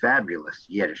a fabulous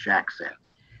Yiddish accent.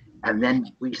 And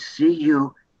then we see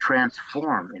you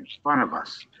transform in front of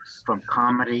us from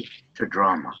comedy to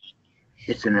drama.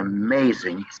 It's an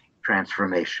amazing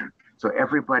transformation. So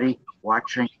everybody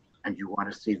watching, and you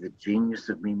want to see the genius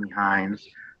of Mimi Hines,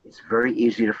 it's very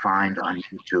easy to find on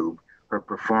YouTube. Her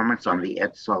performance on the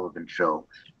Ed Sullivan Show,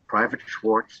 Private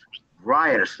Schwartz,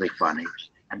 riotously funny,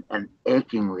 and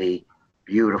achingly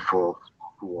beautiful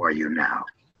Who Are You Now?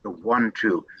 The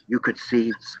 1-2, you could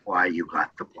see why you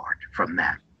got the part from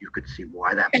that. You could see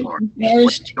why that part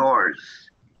was yours.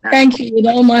 Thank you with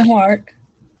all my heart.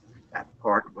 That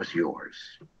part was yours.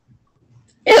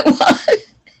 It was.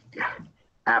 Yeah,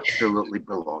 absolutely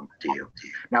belonged to you.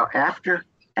 Now, after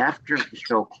the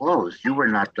show closed, you were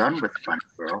not done with Funny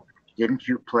Girl. Didn't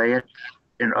you play it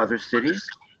in other cities?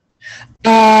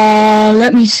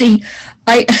 Let me see.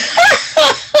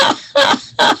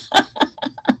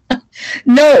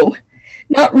 No,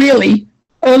 not really.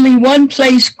 Only one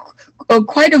place.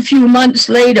 Quite a few months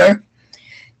later,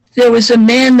 there was a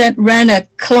man that ran a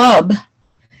club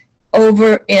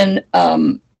over in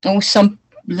some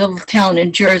little town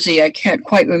in Jersey. I can't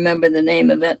quite remember the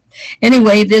name of it.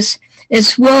 Anyway, this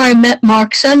is where I met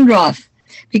Mark Sendroff,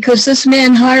 because this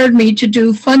man hired me to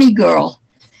do Funny Girl.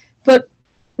 But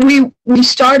we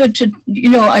started to,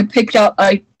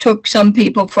 I took some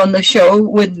people from the show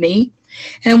with me,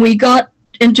 and we got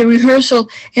into rehearsal,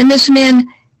 and this man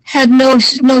had no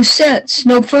sets,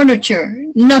 no furniture,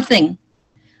 nothing.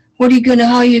 How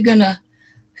are you gonna?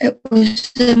 It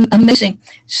was amazing.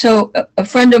 So a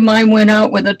friend of mine went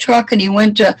out with a truck, and he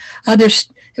went to other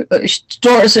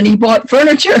stores, and he bought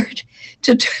furniture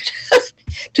to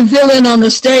fill in on the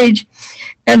stage.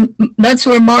 And that's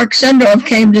where Mark Sendroff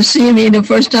came to see me the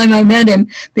first time I met him,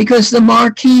 because the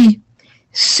marquee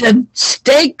said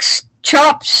steaks,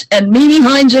 chops, and Mimi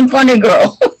Hines and Funny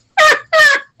Girl.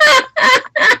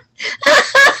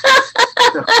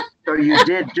 So you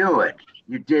did do it.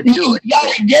 You did do it. Yeah,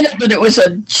 I did it, but it was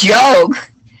a joke.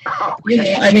 Oh,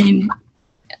 I mean,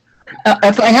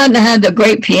 if I hadn't had the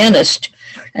great pianist,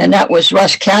 and that was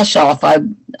Russ Kassoff,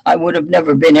 I would have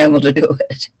never been able to do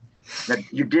it.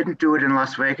 You didn't do it in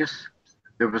Las Vegas?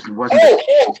 There wasn't.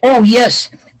 Oh yes.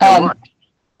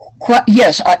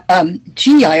 Yes.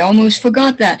 I almost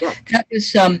forgot that. Yeah. That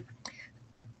was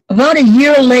about a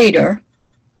year later.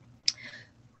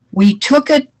 We took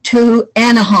it to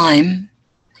Anaheim.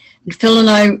 Phil and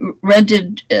I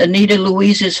rented Anita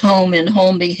Louise's home in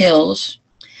Holmby Hills,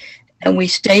 and we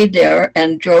stayed there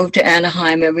and drove to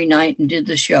Anaheim every night and did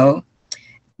the show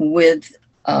with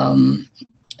the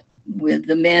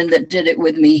man that did it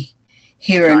with me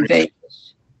here in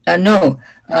Vegas.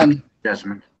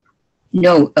 Desmond.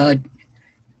 No,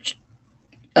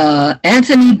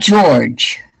 Anthony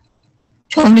George,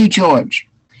 Tony George.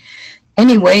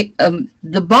 Anyway,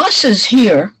 the bosses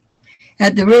here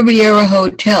at the Riviera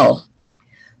Hotel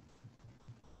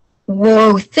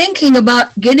were thinking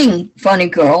about getting Funny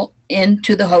Girl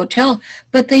into the hotel,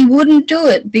 but they wouldn't do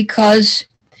it because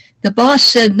the boss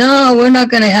said, no, we're not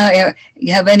going to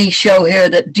have any show here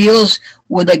that deals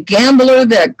with a gambler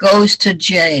that goes to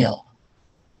jail.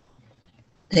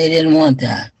 They didn't want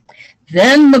that.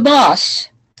 Then the boss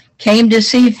came to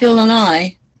see Phil and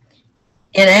I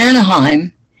in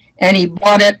Anaheim, and he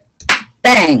bought it,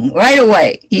 bang, right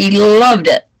away. He loved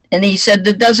it. And he said,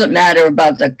 it doesn't matter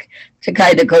about the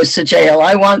guy that goes to jail.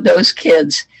 I want those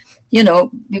kids, you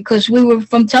know, because we were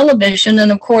from television.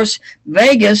 And, of course,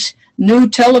 Vegas knew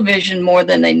television more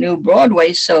than they knew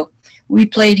Broadway. So we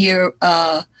played here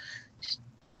 4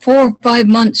 or 5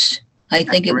 months, I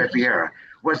think it was. Riviera.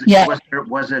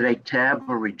 Was it a tab,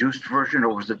 a reduced version,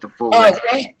 or was it the full?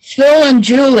 Right. Phil and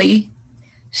Julie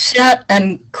sat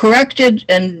and corrected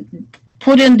and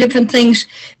put in different things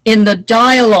in the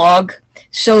dialogue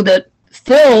so that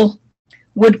Phil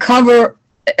would cover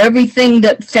everything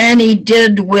that Fanny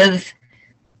did with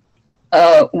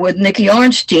Nicky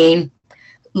Arnstein,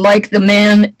 like the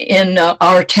man in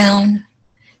Our Town.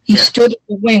 He stood at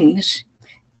the wings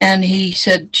and he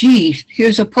said, gee,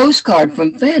 here's a postcard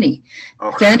from Fanny.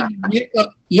 Oh. Fanny and Nick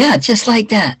yeah, just like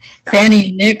that. Fanny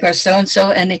and Nick are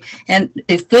so-and-so. And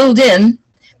they filled in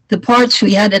the parts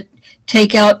we had to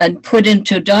take out and put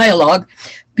into dialogue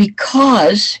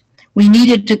because we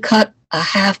needed to cut a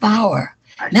half hour.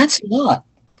 And that's a lot.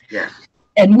 Yeah.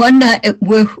 And one night it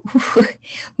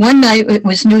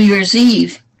was New Year's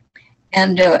Eve,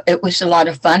 and it was a lot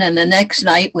of fun. And the next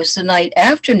night was the night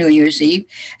after New Year's Eve,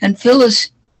 and Phil is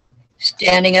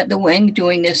standing at the wing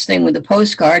doing this thing with a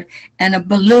postcard, and a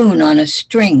balloon on a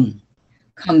string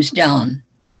comes down.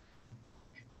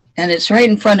 And it's right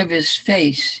in front of his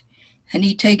face. And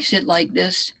he takes it like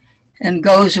this and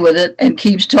goes with it and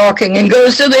keeps talking and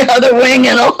goes to the other wing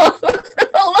and all.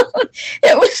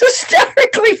 It was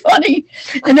hysterically funny.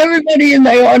 And everybody in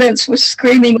the audience was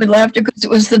screaming with laughter because it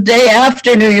was the day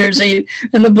after New Year's Eve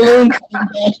and the balloon came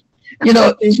down. You know,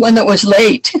 it was one that was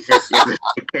late.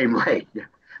 It came late.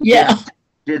 Yeah.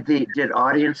 Did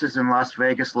audiences in Las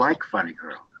Vegas like Funny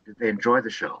Girl? Did they enjoy the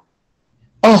show?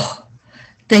 Oh,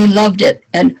 they loved it.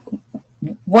 And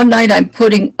one night I'm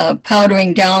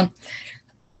powdering down.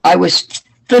 I was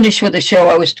finished with the show.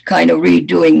 I was kind of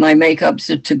redoing my makeup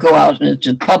to go out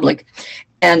into the public.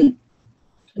 And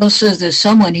Phil says, there's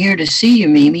someone here to see you,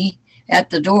 Mimi, at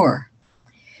the door.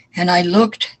 And I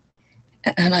looked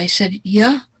and I said,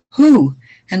 yeah, who?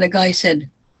 And the guy said,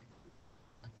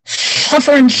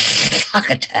 Suffer and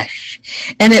Succotash.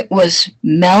 And it was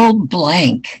Mel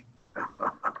Blanc.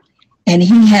 And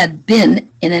he had been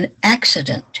in an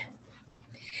accident.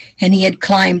 And he had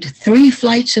climbed 3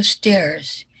 flights of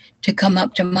stairs to come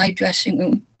up to my dressing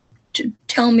room to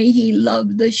tell me he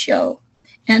loved the show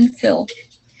and Phil.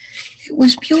 It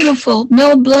was beautiful.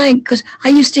 Mel Blanc, because I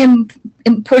used to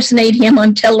impersonate him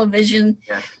on television.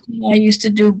 Yes. I used to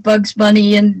do Bugs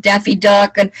Bunny and Daffy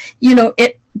Duck and, you know,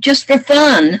 it just for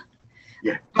fun.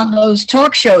 Yeah. On those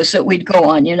talk shows that we'd go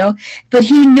on, you know. But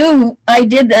he knew I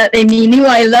did that, and he knew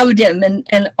I loved him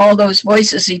and all those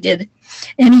voices he did.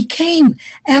 And he came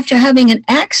after having an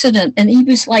accident, and he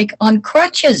was like on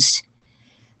crutches.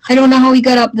 I don't know how he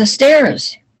got up the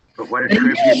stairs. But what a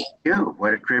tribute to you.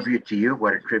 What a tribute to you.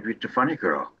 What a tribute to Funny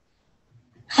Girl.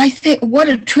 I think, what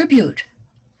a tribute.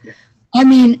 Yeah. I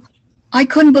mean, I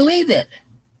couldn't believe it.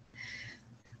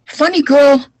 Funny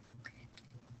Girl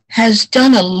has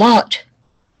done a lot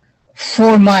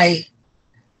for my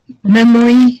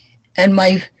memory and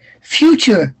my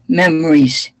future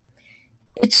memories.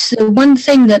 It's the one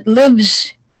thing that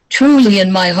lives truly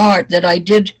in my heart, that I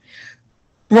did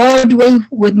Broadway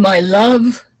with my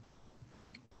love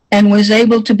and was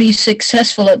able to be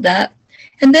successful at that.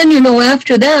 And then, you know,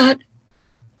 after that,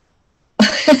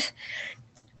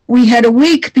 we had a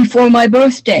week before my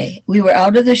birthday. We were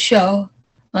out of the show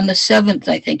on the 7th,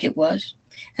 I think it was.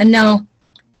 And now,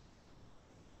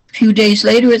 a few days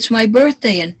later, it's my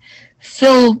birthday, and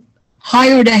Phil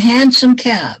hired a hansom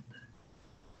cab.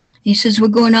 He says, we're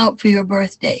going out for your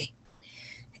birthday.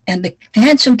 And the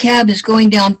hansom cab is going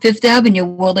down 5th Avenue.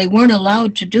 Well, they weren't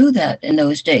allowed to do that in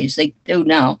those days. They do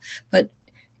now. But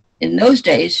in those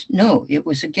days, no, it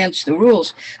was against the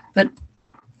rules. But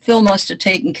Phil must have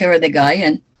taken care of the guy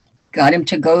and got him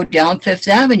to go down 5th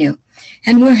Avenue.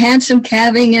 And we're hansom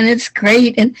cabbing, and it's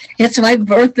great. And it's my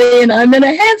birthday, and I'm in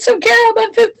a hansom cab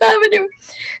on 5th Avenue.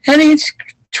 And he's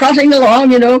trotting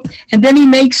along, you know. And then he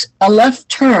makes a left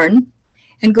turn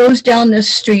and goes down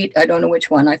this street. I don't know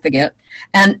which one, I forget.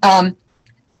 And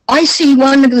I see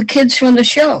one of the kids from the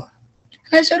show.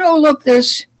 And I said, oh, look,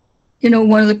 there's, you know,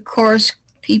 one of the chorus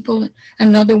people,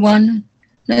 another one.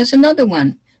 There's another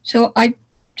one. So I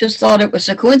just thought it was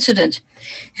a coincidence.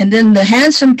 And then the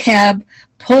hansom cab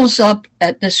pulls up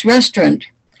at this restaurant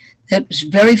that was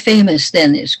very famous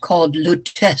then. It's called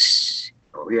Lutece.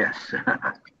 Oh, yes.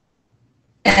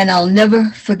 And I'll never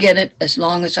forget it as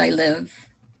long as I live.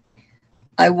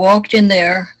 I walked in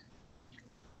there,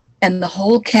 and the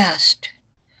whole cast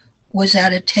was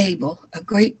at a table, a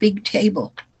great big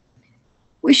table,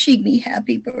 wishing me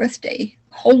happy birthday,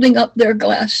 holding up their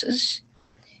glasses,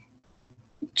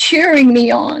 cheering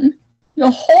me on. The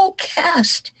whole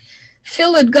cast.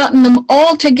 Phil had gotten them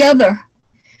all together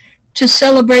to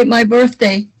celebrate my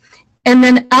birthday. And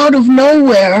then out of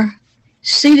nowhere,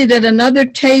 seated at another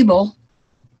table,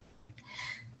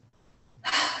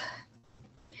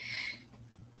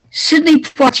 Sidney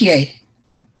Poitier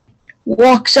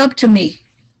walks up to me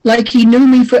like he knew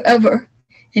me forever.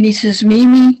 And he says,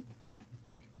 Mimi,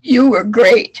 you were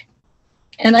great.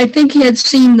 And I think he had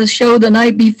seen the show the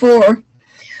night before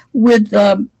with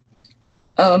a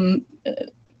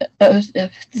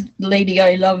lady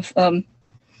I love.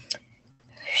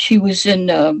 She was in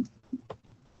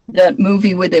that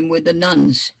movie with him with the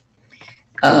nuns.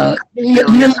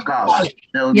 Lily Scala.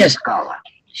 Yes. Scala.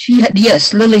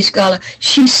 Yes, Lily Scala.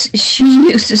 She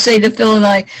used to say to Phil and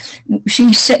I,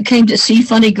 came to see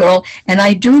Funny Girl, and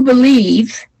I do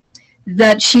believe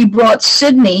that she brought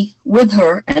Sidney with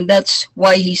her, and that's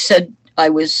why he said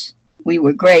we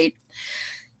were great,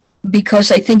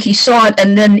 because I think he saw it,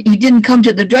 and then he didn't come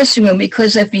to the dressing room,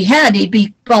 because if he had, he'd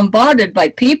be bombarded by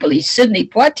people. He's Sidney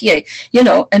Poitier,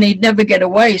 and he'd never get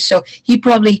away. So he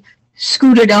probably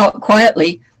scooted out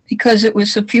quietly, because it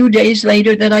was a few days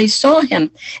later that I saw him.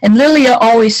 And Lilia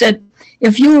always said,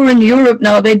 if you were in Europe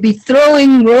now, they'd be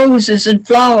throwing roses and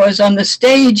flowers on the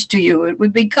stage to you. It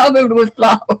would be covered with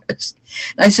flowers.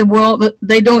 I said, well,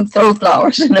 they don't throw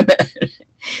flowers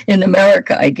in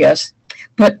America, I guess.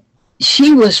 But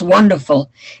she was wonderful.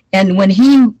 And when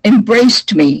he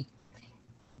embraced me,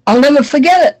 I'll never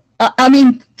forget it. I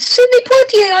mean, Sidney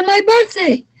Poitier on my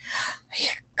birthday.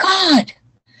 God.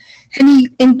 And he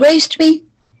embraced me.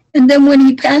 And then when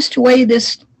he passed away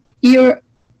this year,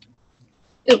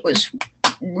 it was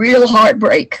real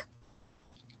heartbreak.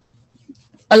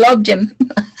 I loved him.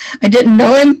 I didn't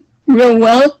know him real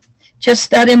well,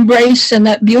 just that embrace and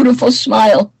that beautiful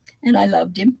smile, and I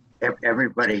loved him.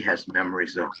 Everybody has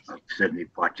memories of Sidney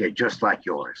Poitier, just like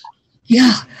yours.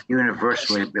 Yeah.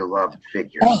 Universally beloved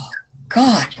figure. Oh,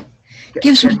 God.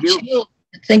 Gives me chills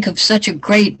to think of such a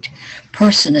great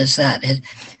person as that. A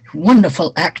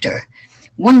wonderful actor.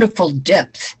 Wonderful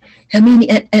depth. I mean,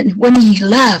 and when he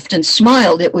laughed and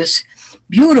smiled, it was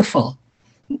beautiful.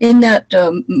 In that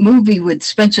movie with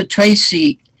Spencer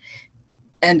Tracy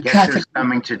and Guess Catherine. Who's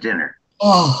Coming to Dinner.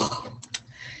 Oh,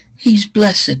 he's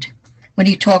blessed. When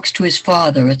he talks to his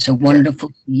father, it's a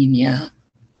wonderful scene, yeah.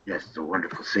 Yes, it's a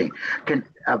wonderful scene.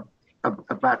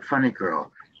 About Funny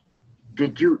Girl,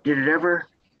 did it ever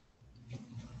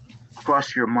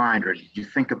cross your mind, or did you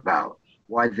think about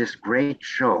why this great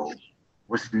show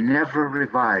was never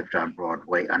revived on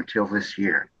Broadway until this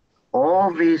year?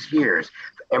 All these years,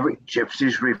 every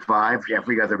Gypsy's revived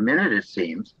every other minute, it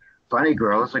seems. Funny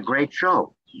Girl is a great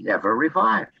show, never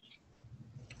revived.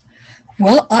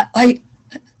 Well,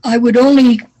 I would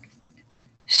only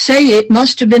say it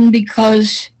must have been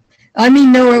because, I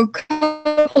mean, there were a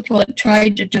couple of people that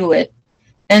tried to do it,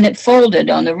 and it folded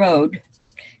on the road,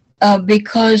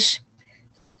 because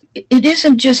it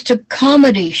isn't just a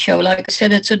comedy show. Like I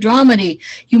said, it's a dramedy.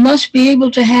 You must be able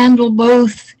to handle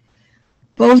both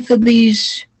of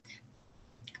these.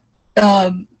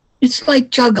 It's like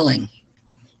juggling.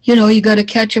 You got to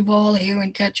catch a ball here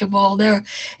and catch a ball there.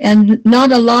 And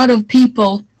not a lot of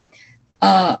people,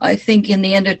 I think, in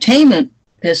the entertainment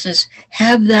business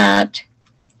have that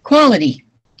quality.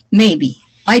 Maybe.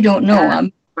 I don't know.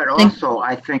 But also,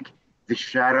 I think the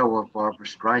shadow of Barbra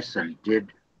Streisand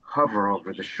did hover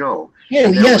over the show. Yeah,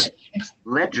 yes.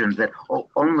 Legend that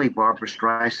only Barbra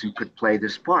Streisand could play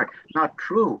this part. Not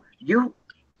true. You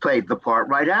played the part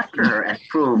right after her and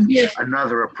proved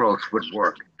another approach would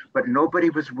work. But nobody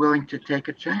was willing to take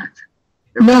a chance.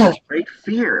 There was this great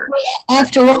fear.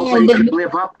 After all, nobody could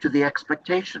live up to the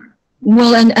expectation.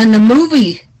 Well, and the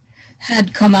movie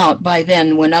had come out by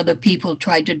then when other people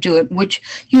tried to do it, which,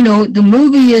 the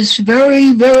movie is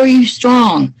very, very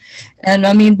strong. And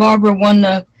I mean, Barbara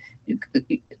won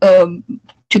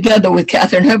together with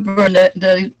Katharine Hepburn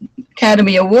the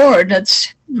Academy Award.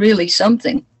 That's really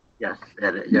something. Yes,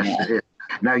 it is.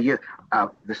 Now,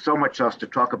 there's so much else to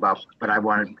talk about, but I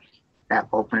want to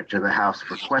open it to the house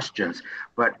for questions.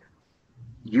 But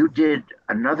you did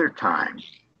another time,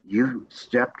 you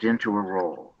stepped into a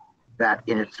role that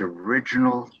in its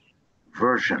original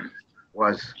version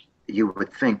was, you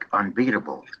would think,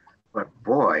 unbeatable. But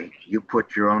boy, you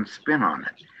put your own spin on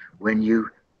it. When you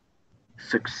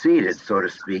succeeded, so to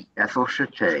speak, Ethel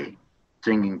Chate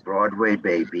singing Broadway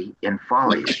Baby in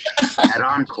Follies at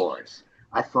Encores,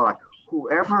 I thought,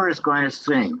 whoever is going to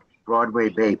sing Broadway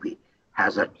Baby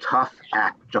has a tough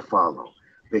act to follow.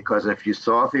 Because if you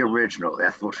saw the original,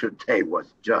 Ethel Chate was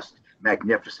just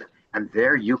magnificent. And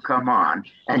there you come on,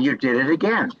 and you did it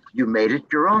again. You made it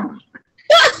your own.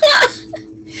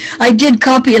 I did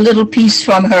copy a little piece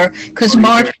from her because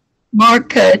Mark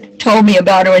told me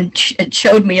about her and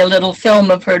showed me a little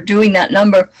film of her doing that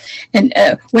number, and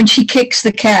when she kicks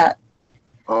the cat.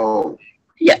 Oh,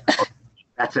 yeah,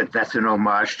 that's an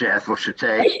homage to Ethel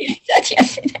Chate.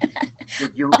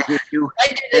 Did you? I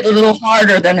did it a little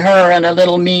harder than her and a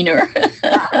little meaner.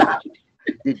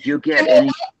 Did you get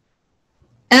any?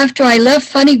 After I left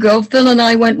Funny Girl, Phil and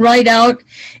I went right out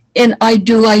in I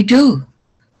Do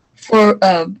for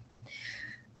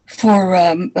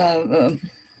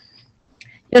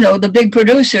the big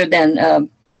producer then.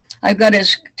 I've got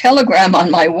his telegram on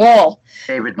my wall.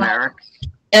 David Merrick?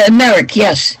 Merrick,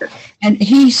 yes. And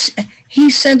he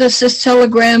sent us this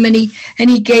telegram, and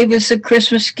he gave us a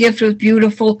Christmas gift with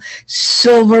beautiful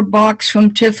silver box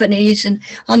from Tiffany's, and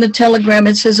on the telegram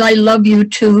it says, "I love you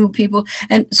too, people."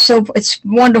 And so it's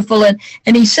wonderful. And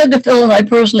he said to Phil and I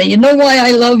personally, "You know why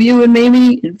I love you and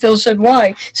Mimi?" And Phil said,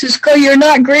 "Why?" He says, "'Cause you're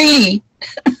not greedy."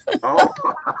 Oh.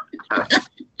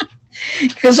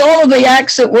 Because all of the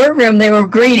acts that were for him, they were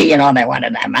greedy, they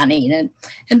wanted that money. And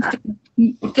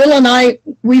Phil and I,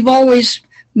 we've always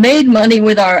made money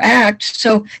with our acts,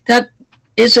 so that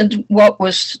isn't what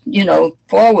was,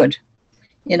 forward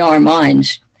in our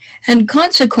minds. And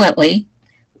consequently,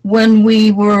 when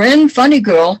we were in Funny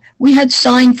Girl, we had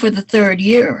signed for the 3rd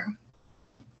year.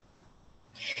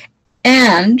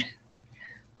 And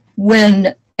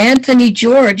when Anthony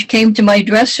George came to my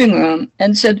dressing room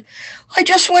and said, "I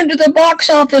just went to the box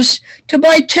office to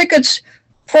buy tickets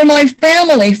for my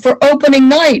family for opening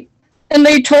night, and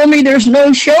they told me there's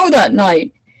no show that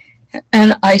night."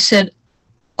 And I said,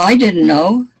 "I didn't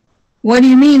know." "What do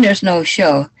you mean there's no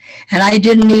show?" And I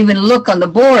didn't even look on the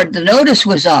board. The notice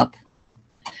was up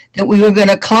that we were going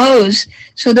to close,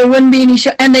 so there wouldn't be any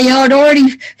show. And they had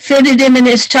already fitted him in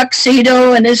his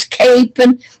tuxedo and his cape,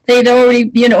 and they'd already,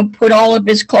 put all of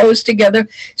his clothes together.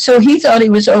 So he thought he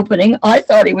was opening. I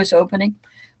thought he was opening.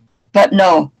 But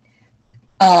no.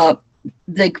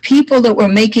 The people that were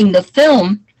making the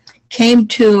film came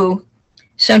to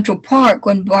Central Park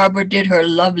when Barbara did her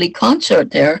lovely concert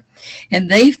there, and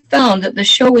they found that the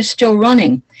show is still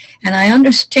running. And I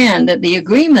understand that the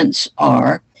agreements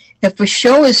are, if a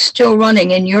show is still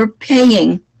running and you're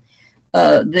paying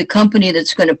the company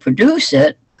that's going to produce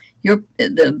it,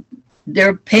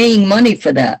 they're paying money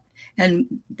for that.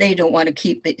 And they don't want to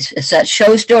keep it. Is that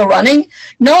show still running?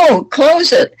 No,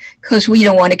 close it, because we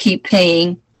don't want to keep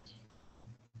paying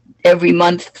every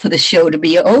month for the show to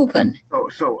be open.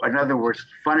 So in other words,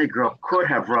 Funny Girl could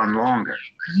have run longer.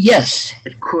 Yes.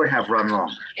 It could have run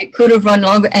longer. It could have run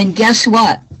longer. And guess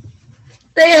what?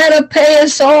 They had to pay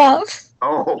us off.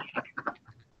 Oh,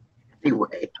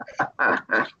 anyway.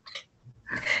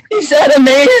 Is that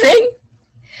amazing?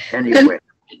 Anyway.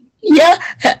 Yeah,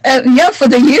 for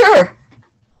the year.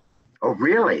 Oh,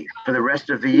 really? For the rest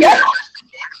of the year?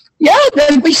 Yeah,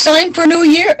 then we signed for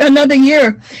another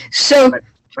year. So,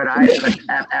 but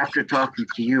after talking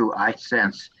to you, I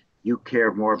sense you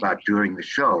care more about doing the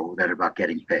show than about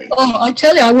getting paid. Oh, I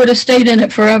tell you, I would have stayed in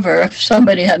it forever if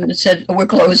somebody hadn't said, "We're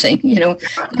closing."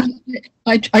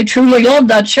 I truly love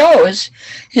that show.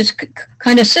 It's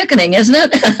kind of sickening, isn't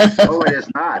it? Oh, it is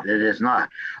not. It is not.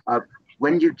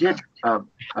 When you did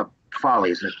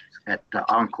Follies at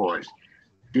Encores,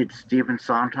 did Stephen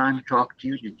Sondheim talk to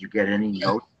you? Did you get any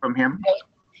notes from him?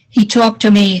 He talked to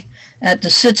me at the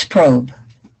Sitzprobe,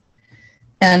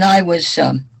 and I was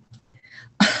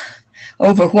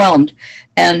overwhelmed.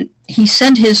 And he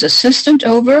sent his assistant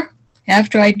over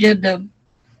after I did the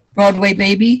Broadway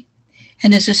Baby,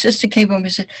 and his assistant came over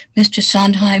and said, "Mr.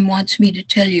 Sondheim wants me to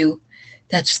tell you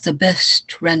that's the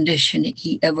best rendition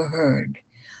he ever heard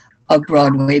of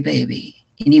Broadway Baby,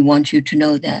 and he wants you to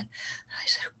know that." I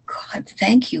said, "God,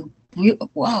 thank you.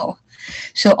 Wow."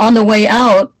 So on the way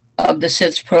out of the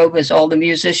Sitzprobe, as all the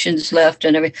musicians left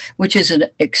and everything, which is an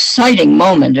exciting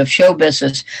moment of show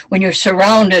business when you're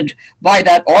surrounded by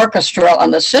that orchestra on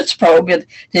the Sitzprobe.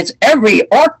 It's every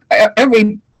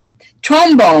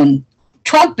trombone,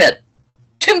 trumpet,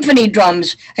 symphony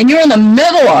drums, and you're in the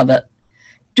middle of it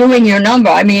doing your number.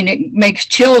 I mean, it makes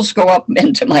chills go up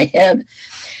into my head.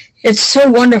 It's so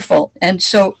wonderful. And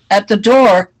so at the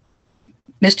door,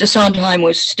 Mr. Sondheim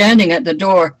was standing at the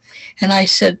door, and I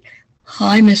said,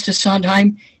 "Hi, Mr.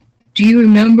 Sondheim, do you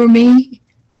remember me?"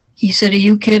 He said, "Are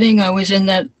you kidding? I was in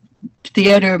that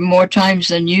theater more times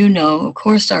than you know. Of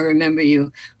course I remember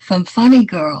you from Funny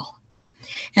Girl."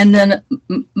 And then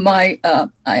my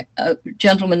a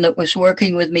gentleman that was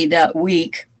working with me that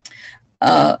week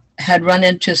had run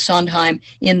into Sondheim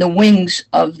in the wings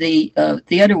of the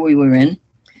theater we were in.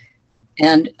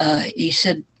 And he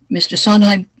said, "Mr.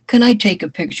 Sondheim, can I take a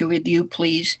picture with you,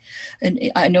 please?" And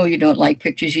I know you don't like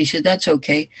pictures. He said, "That's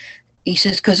okay." He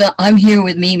says, "Because I'm here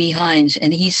with Mimi Hines."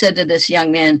 And he said to this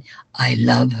young man, "I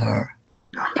love her."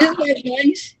 Isn't that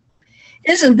nice?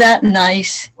 Isn't that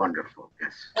nice? Wonderful.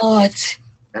 Yes. Oh,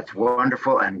 That's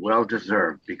wonderful and well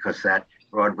deserved, because that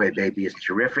Broadway Baby is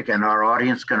terrific, and our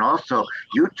audience can also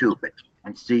YouTube it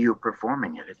and see you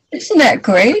performing it. isn't that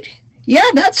great? Yeah,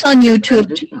 that's on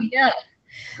YouTube too. Yeah.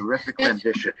 Terrific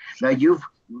rendition. Now, you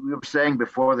were saying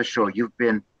before the show, you've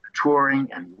been touring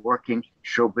and working.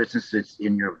 Show business is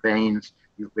in your veins.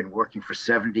 You've been working for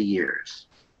 70 years.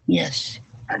 Yes.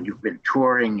 And you've been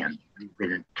touring, and you've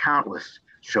been in countless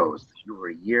shows. You were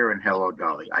a year in Hello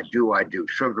Dolly. I Do,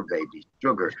 Sugar Baby,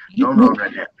 Sugar, No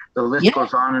Redhead. The list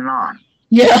goes on and on.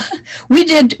 Yeah, we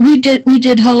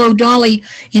did Hello Dolly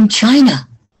in China.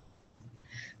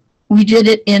 We did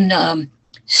it in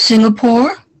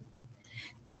Singapore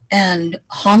and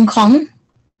Hong Kong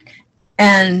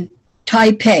and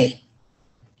Taipei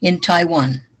in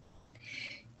Taiwan.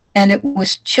 And it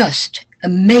was just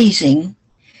amazing.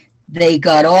 They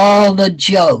got all the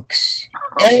jokes,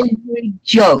 every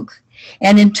joke.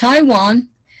 And in Taiwan,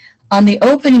 on the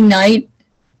opening night,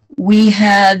 we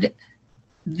had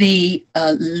the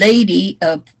lady,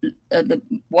 the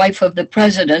wife of the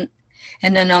president.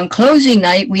 And then on closing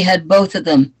night, we had both of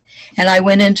them. And I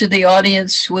went into the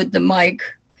audience with the mic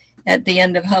at the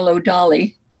end of Hello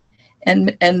Dolly,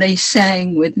 and they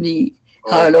sang with me,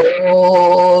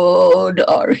 "Hello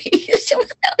Dolly."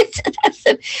 I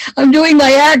said, "I'm doing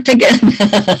my act again."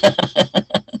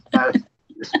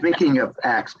 Speaking of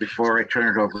acts, before I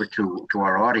turn it over to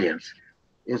our audience,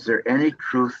 is there any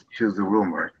truth to the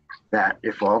rumor that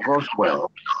if all goes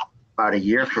well, about a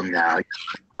year from now, you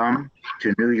come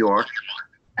to New York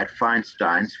at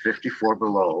Feinstein's 54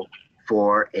 Below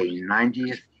for a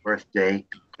 90th birthday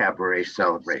cabaret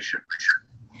celebration?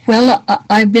 Well,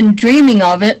 I've been dreaming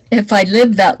of it if I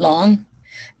live that long,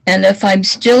 and if I'm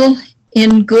still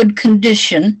in good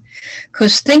condition,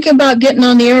 because thinking about getting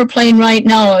on the airplane right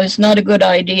now is not a good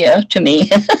idea to me.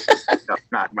 No,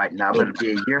 not right now, but it'll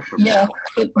be a year from now.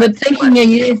 But thinking a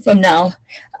year from now,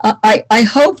 I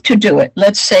hope to do it.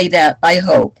 Let's say that, I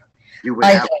hope. You would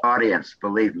have an audience,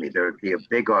 believe me. There would be a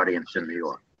big audience in New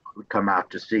York who would come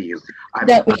out to see you.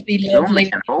 That would be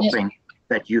lovely. And hoping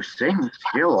that you sing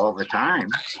still all the time.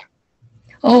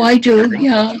 Oh, I do,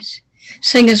 yeah.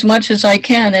 Sing as much as I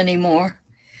can anymore.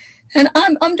 And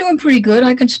I'm doing pretty good.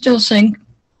 I can still sing.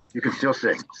 You can still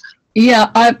sing.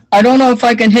 Yeah, I don't know if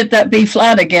I can hit that B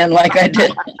flat again like I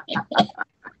did.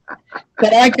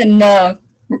 But I can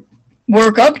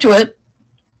work up to it.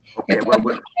 Okay, if I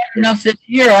work enough this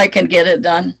year, I can get it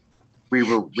done. We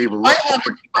will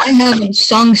I haven't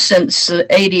sung since the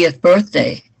 80th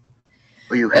birthday.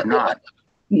 Oh, you have not?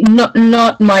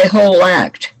 Not my whole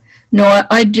act. No,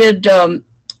 I did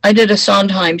a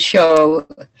Sondheim show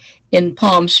in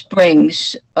Palm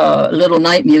Springs, Little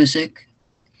Night Music,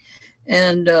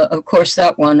 and of course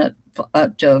that one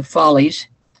at Follies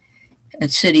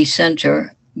at City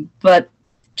Center. But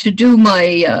to do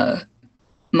my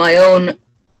my own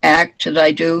act that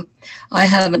I do, I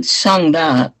haven't sung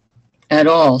that at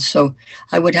all, so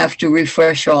I would have to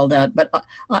refresh all that. But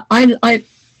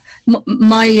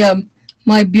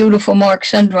my beautiful Mark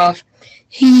Sendroff,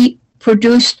 he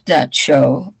produced that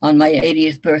show on my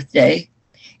 80th birthday,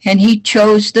 and he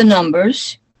chose the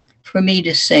numbers for me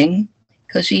to sing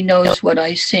because he knows what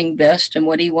I sing best and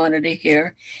what he wanted to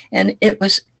hear. And it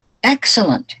was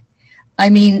excellent. I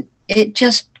mean, it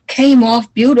just came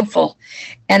off beautiful.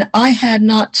 And I had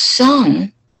not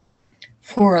sung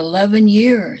for 11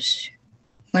 years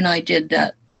when I did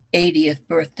that 80th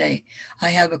birthday. I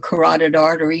have a carotid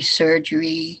artery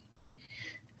surgery.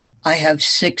 I have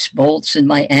 6 bolts in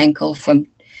my ankle from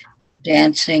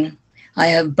dancing. I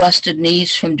have busted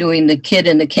knees from doing the kid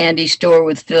in the candy store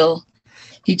with Phil.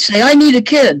 He'd say, "I need a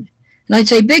kid." And I'd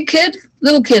say, "Big kid,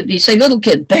 little kid." He'd say, "Little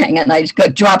kid," bang. And I'd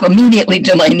drop immediately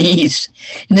to my knees.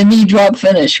 And the knee drop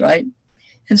finish, right?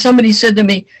 And somebody said to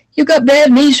me, "You got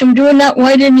bad knees from doing that.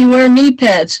 Why didn't you wear knee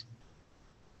pads?"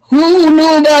 Who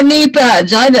knew about knee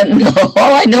pads? I didn't know.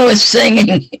 All I know is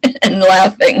singing and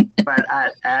laughing. But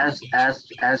as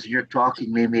you're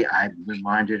talking, Mimi, I'm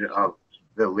reminded of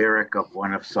the lyric of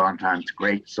one of Sondheim's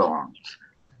great songs,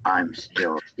 I'm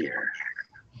Still Here.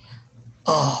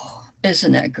 Oh,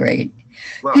 isn't that great?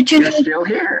 Well, But you're still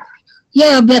here.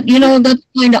 Yeah, but that's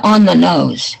kind of on the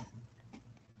nose.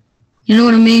 You know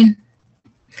what I mean?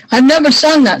 I've never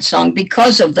sung that song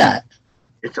because of that.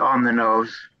 It's on the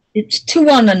nose. It's too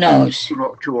on the nose.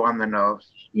 Too on the nose.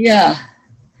 Yeah.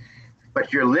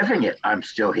 But you're living it. I'm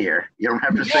still here. You don't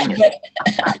have to sing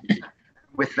it.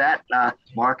 With that,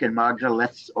 Mark and Magda,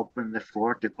 let's open the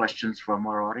floor to questions from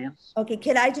our audience. Okay,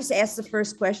 can I just ask the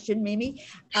first question, Mimi?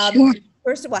 Sure.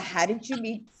 First of all, how did you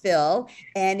meet Phil?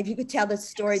 And if you could tell the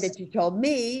story that you told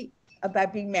me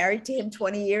about being married to him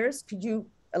 20 years, could you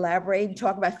elaborate and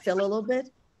talk about Phil a little bit?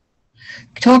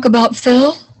 Talk about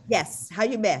Phil? Yes, how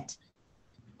you met.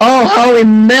 Oh, how we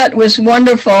met was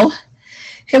wonderful.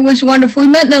 It was wonderful. We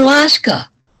met in Alaska.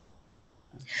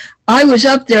 I was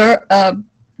up there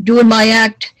doing my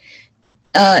act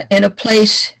in a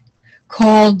place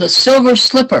called the Silver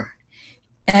Slipper.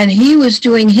 And he was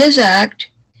doing his act.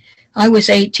 I was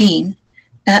 18.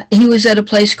 He was at a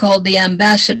place called the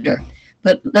Ambassador.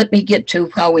 But let me get to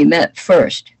how we met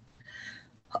first.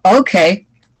 Okay.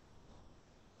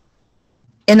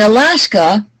 In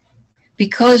Alaska,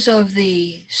 because of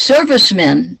the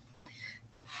servicemen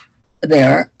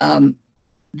there,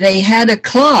 they had a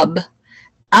club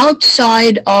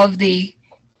outside of the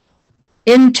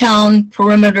in-town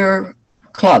perimeter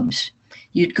clubs.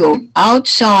 You'd go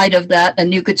outside of that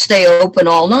and you could stay open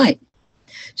all night.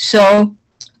 So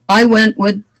I went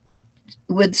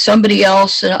with somebody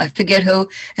else, and I forget who,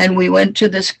 and we went to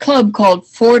this club called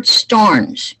Fort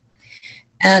Starnes,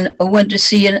 and I went to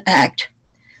see an act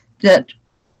that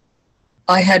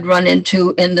I had run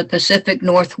into in the Pacific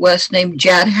Northwest named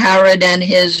Jad Harrod and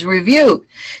his review.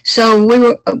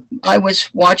 So I was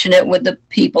watching it with the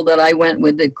people that I went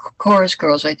with, the chorus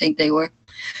girls, I think they were,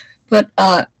 but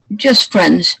just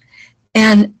friends.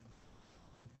 And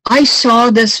I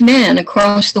saw this man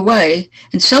across the way,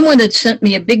 and someone had sent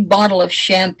me a big bottle of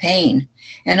champagne,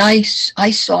 and I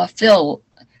saw Phil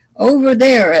over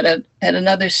there at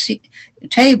another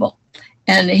table,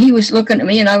 and he was looking at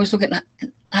me, and I was looking.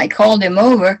 I called him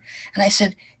over, and I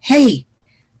said, "Hey,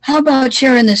 how about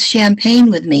sharing this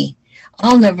champagne with me?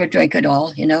 I'll never drink it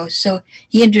all, So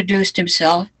he introduced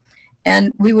himself,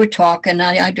 and we were talking.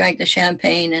 I drank the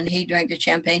champagne, and he drank the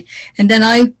champagne, and then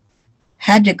I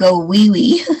had to go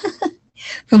wee-wee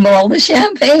from all the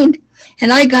champagne.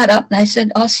 And I got up and I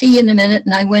said, I'll see you in a minute.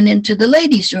 And I went into the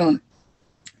ladies' room.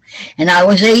 And I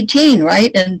was 18, right?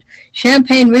 And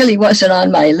champagne really wasn't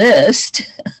on my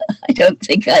list. I don't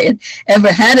think I had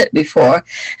ever had it before.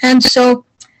 And so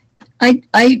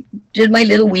I did my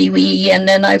little wee-wee, and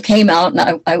then I came out,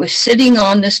 and I was sitting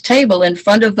on this table in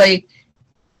front of a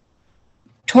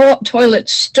toilet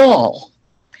stall.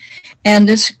 And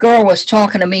this girl was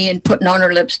talking to me and putting on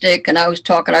her lipstick, and I was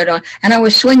talking and I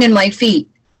was swinging my feet.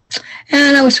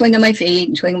 And I was swinging my feet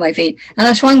and swinging my feet. And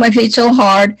I swung my feet so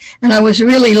hard, and I was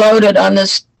really loaded on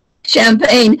this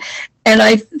champagne. And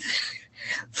I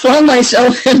flung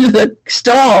myself into the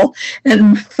stall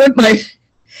and put my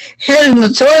head in the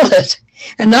toilet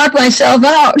and knocked myself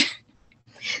out.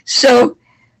 So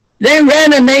they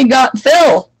ran and they got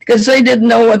Phil because they didn't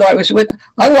know whether I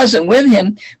wasn't with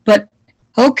him, but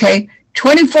okay,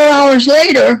 24 hours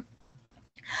later,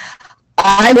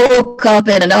 I woke up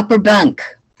in an upper bunk,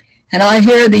 and I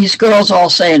hear these girls all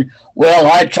saying, well,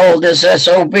 I told this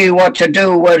SOB what to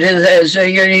do,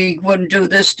 he wouldn't do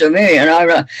this to me,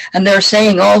 and they're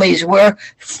saying all these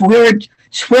weird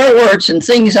swear words and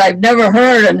things I've never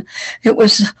heard, and it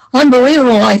was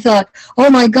unbelievable. I thought, oh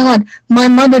my God, my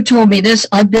mother told me this.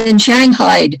 I've been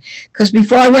shanghaied, because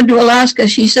before I went to Alaska,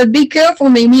 she said, be careful,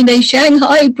 Mimi, they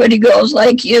Shanghai pretty girls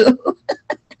like you.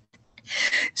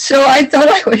 So I thought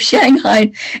I was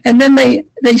shanghaied, and then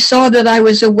they saw that I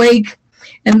was awake,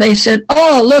 and they said,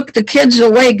 oh, look, the kid's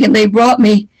awake, and they brought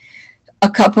me a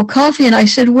cup of coffee, and I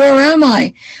said, where am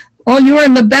I? Oh, you're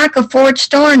in the back of Fort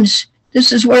Starnes.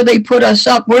 This is where they put us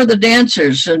up. We're the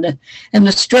dancers and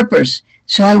the strippers.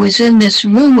 So I was in this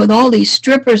room with all these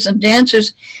strippers and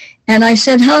dancers. And I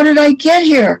said, how did I get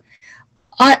here?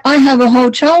 I have a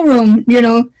hotel room,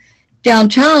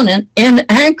 downtown in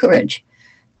Anchorage.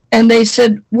 And they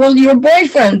said, well, your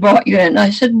boyfriend brought you in.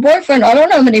 I said, boyfriend? I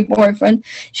don't have any boyfriend.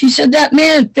 She said, that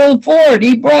man, Phil Ford,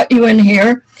 he brought you in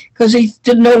here because he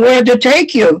didn't know where to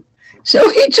take you. So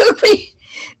he took me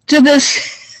to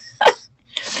this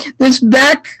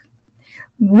back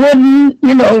wooden,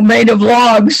 made of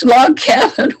logs, log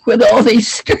cabin with all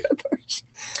these strippers.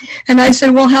 And I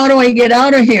said, well, how do I get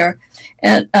out of here?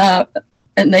 And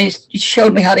and they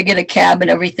showed me how to get a cab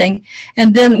and everything.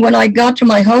 And then when I got to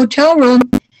my hotel room,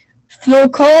 Phil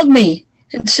called me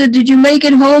and said, "Did you make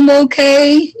it home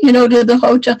okay?" You know, to the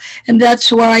hotel. And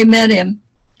that's where I met him.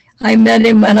 I met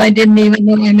him, and I didn't even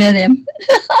know I met him.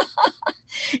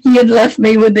 He had left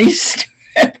me with these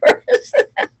strippers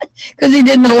because he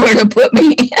didn't know where to put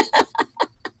me.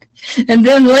 And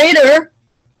then later,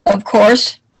 of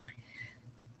course,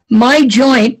 my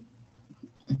joint,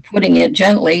 putting it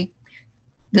gently,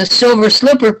 the Silver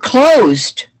Slipper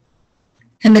closed,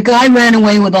 and the guy ran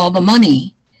away with all the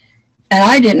money, and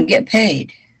I didn't get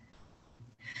paid.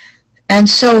 And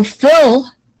so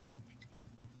Phil,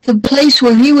 the place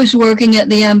where he was working at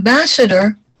the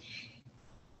Ambassador,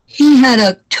 he had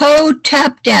a toe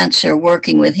tap dancer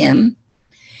working with him,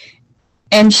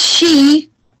 and she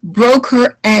broke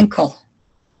her ankle,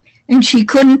 and she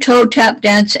couldn't toe tap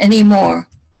dance anymore.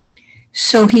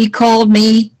 So he called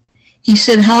me. He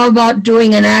said, "How about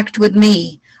doing an act with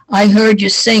me? I heard you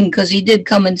sing," because he did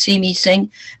come and see me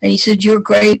sing. And he said, "You're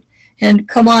great, and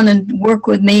come on and work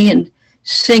with me and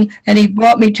sing." And he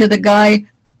brought me to the guy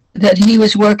that he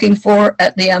was working for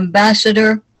at the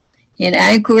Ambassador in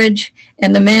Anchorage.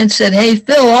 And the man said, "Hey,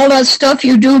 Phil, all that stuff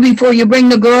you do before you bring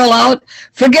the girl out,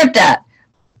 forget that."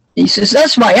 He says,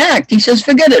 "That's my act." He says,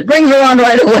 "Forget it. Bring her on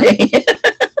right away."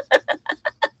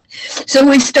 So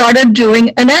we started doing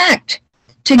an act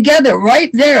together right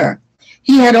there.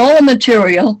 He had all the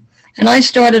material, and I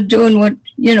started doing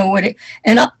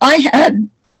and I had,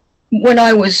 when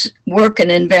I was working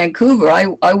in Vancouver,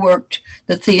 I worked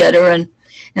the theater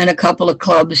and a couple of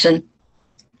clubs, and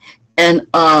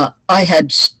I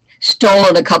had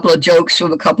stolen a couple of jokes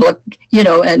from a couple of,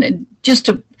 and just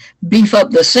to beef up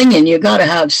the singing, you got to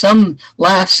have some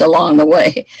laughs along the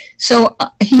way. So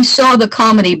he saw the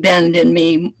comedy bend in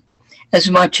me as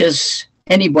much as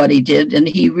anybody did, and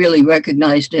he really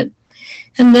recognized it.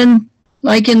 And then,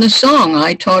 like in the song,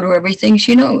 I taught her everything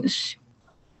she knows.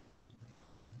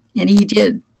 And he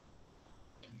did.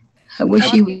 I wish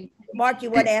he would. Mark, you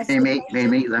want to ask?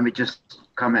 Mimi, let me just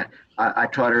comment. I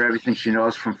taught her everything she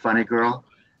knows from Funny Girl.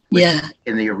 Yeah.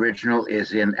 In the original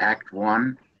is in Act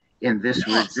 1. In this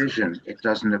Yes. revision, it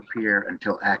doesn't appear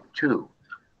until Act 2,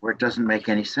 where it doesn't make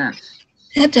any sense.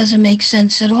 That doesn't make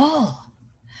sense at all.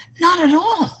 Not at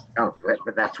all. Oh,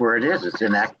 but that's where it is. It's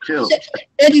in Act 2.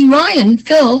 Eddie Ryan,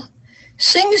 Phil,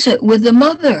 sings it with the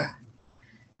mother.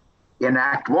 In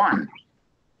Act 1.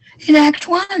 In Act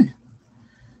 1.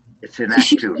 It's in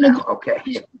Act 2 now. Okay.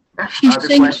 She Other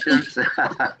sings. questions?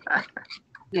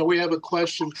 Yeah, we have a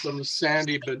question from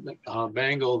Sandy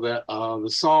Bangle that the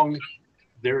song,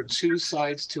 "There Are Two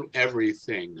Sides to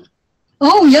Everything."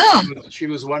 Oh, yeah. She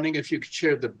was wondering if you could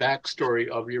share the backstory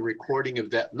of your recording of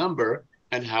that number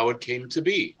and how it came to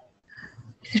be.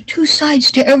 The Two Sides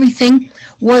to Everything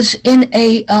was in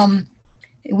a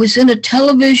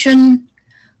television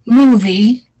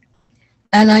movie,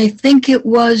 and I think it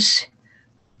was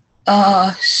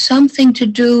something to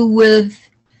do with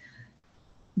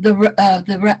the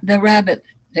rabbit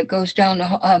that goes down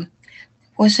the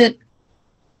was it?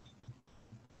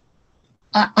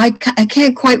 I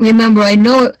can't quite remember.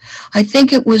 I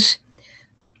think it was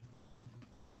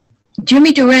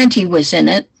Jimmy Durante was in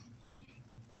it,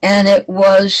 and it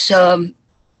was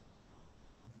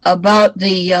about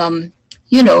the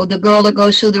the girl that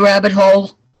goes through the rabbit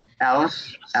hole.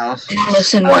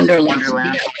 Alice in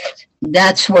Wonderland.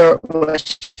 That's where it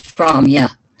was from, yeah.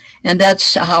 And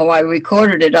that's how I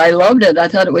recorded it. I loved it. I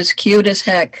thought it was cute as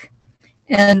heck.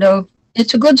 And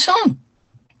it's a good song.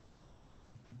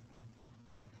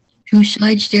 Two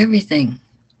sides to everything.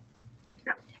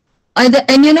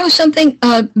 And you know something?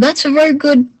 That's a very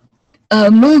good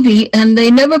movie, and they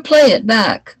never play it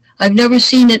back. I've never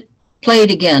seen it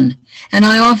played again. And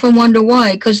I often wonder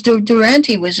why, because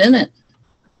Durante was in it.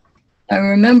 I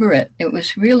remember it. It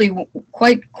was really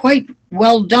quite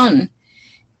well done.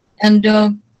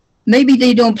 And maybe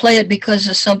they don't play it because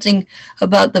of something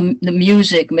about the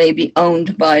music maybe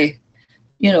owned by,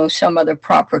 some other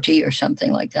property or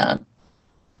something like that.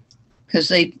 Because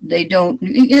they don't,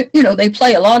 they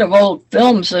play a lot of old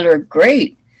films that are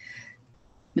great,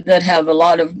 that have a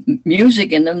lot of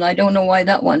music in them. I don't know why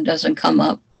that one doesn't come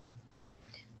up.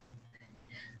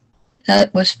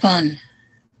 That was fun.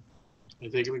 I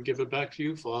think we give it back to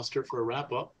you, Foster, for a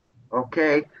wrap up.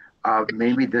 Okay.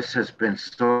 Maybe this has been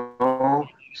so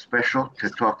special to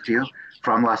talk to you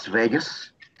from Las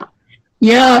Vegas.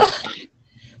 Yeah.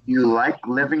 You like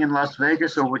living in Las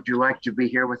Vegas, or would you like to be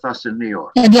here with us in New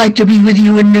York? I'd like to be with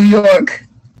you in New York.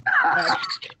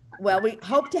 Well, we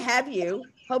hope to have you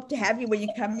when you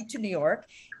come to New York.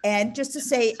 And just to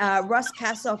say, Russ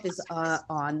Kassoff is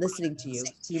on listening to you.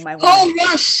 So you might want Oh,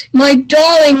 Russ, my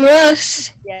darling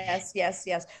Russ. Yes, yes,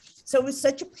 yes. So it was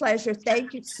such a pleasure.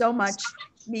 Thank you so much,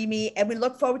 Mimi. And we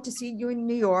look forward to seeing you in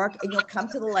New York, and you'll come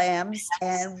to the Lambs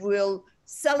and we'll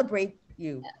celebrate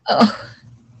you. Oh,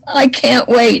 I can't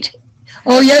wait.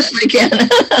 Oh, yes, I can.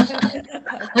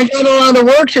 I got a lot of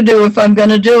work to do if I'm going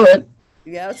to do it.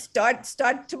 Yeah, start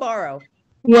tomorrow.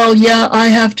 Well, yeah, I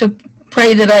have to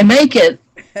pray that I make it.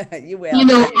 You will. You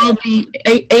know, I'll be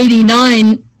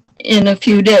 89 in a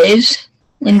few days,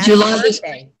 in Happy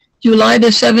birthday. July the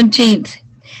 17th.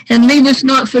 And leave us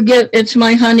not forget, it's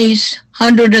my honey's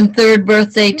 103rd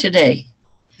birthday today.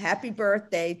 Happy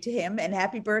birthday to him, and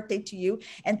happy birthday to you.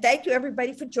 And thank you,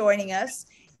 everybody, for joining us.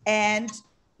 And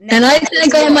I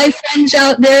thank all my friends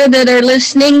out there that are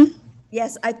listening.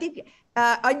 Yes, I think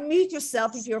unmute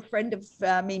yourself if you're a friend of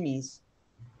Mimi's.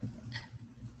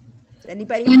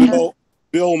 Anybody?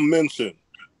 Bill Minson.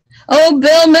 Oh,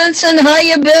 Bill Minson.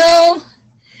 Hiya, Bill.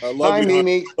 I love you,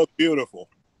 Mimi. You look beautiful.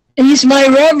 He's my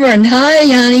reverend. Hi,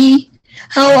 honey.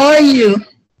 How are you?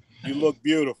 You look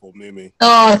beautiful, Mimi.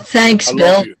 Oh, thanks, I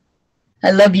Bill. love you.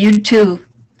 I love you, too.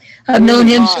 I've known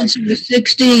him since he was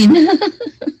 16.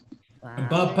 Wow.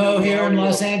 Bob Poe here in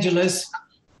Los Angeles.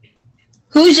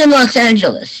 Who's in Los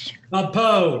Angeles? Bob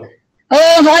Poe.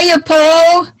 Oh, hiya,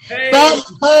 Poe. Hey. Bob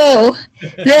Poe.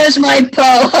 There's my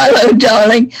Poe. Hello,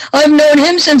 darling. I've known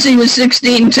him since he was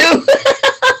 16, too.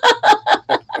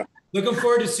 Looking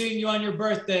forward to seeing you on your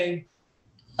birthday.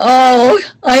 Oh,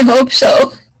 I hope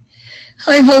so.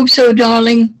 I hope so,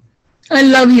 darling. I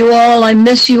love you all. I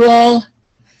miss you all.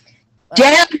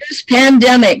 Damn this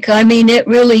pandemic. I mean, it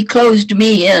really closed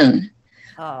me in.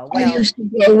 Oh, I well, used to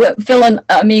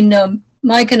go,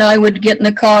 Mike and I would get in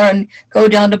the car and go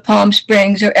down to Palm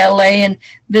Springs or LA and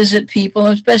visit people,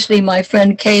 especially my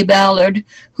friend Kay Ballard,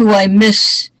 who I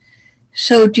miss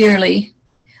so dearly.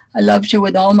 I loved her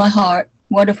with all my heart.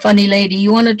 What a funny lady.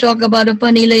 You want to talk about a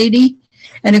funny lady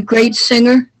and a great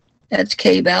singer? That's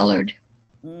Kay Ballard.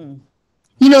 mm.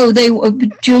 You know,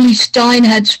 Julie Stein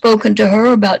had spoken to her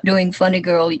about doing Funny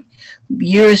Girl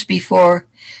years before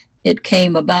it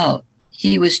came about.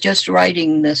 He was just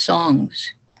writing the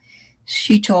songs.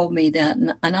 She told me that,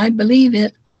 and I believe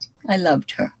it. I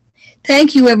loved her.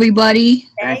 Thank you, everybody.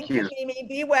 Thank you, Mimi.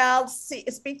 Be well.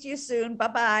 Speak to you soon.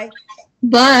 Bye-bye.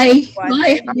 Bye.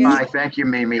 Bye. Bye. Bye. Thank you,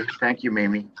 Mimi. Thank you,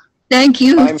 Mimi. Thank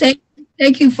you. Bye.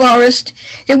 Thank you, Forrest.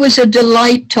 It was a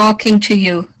delight talking to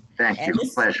you. Thank And you.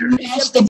 this- Pleasure. That's the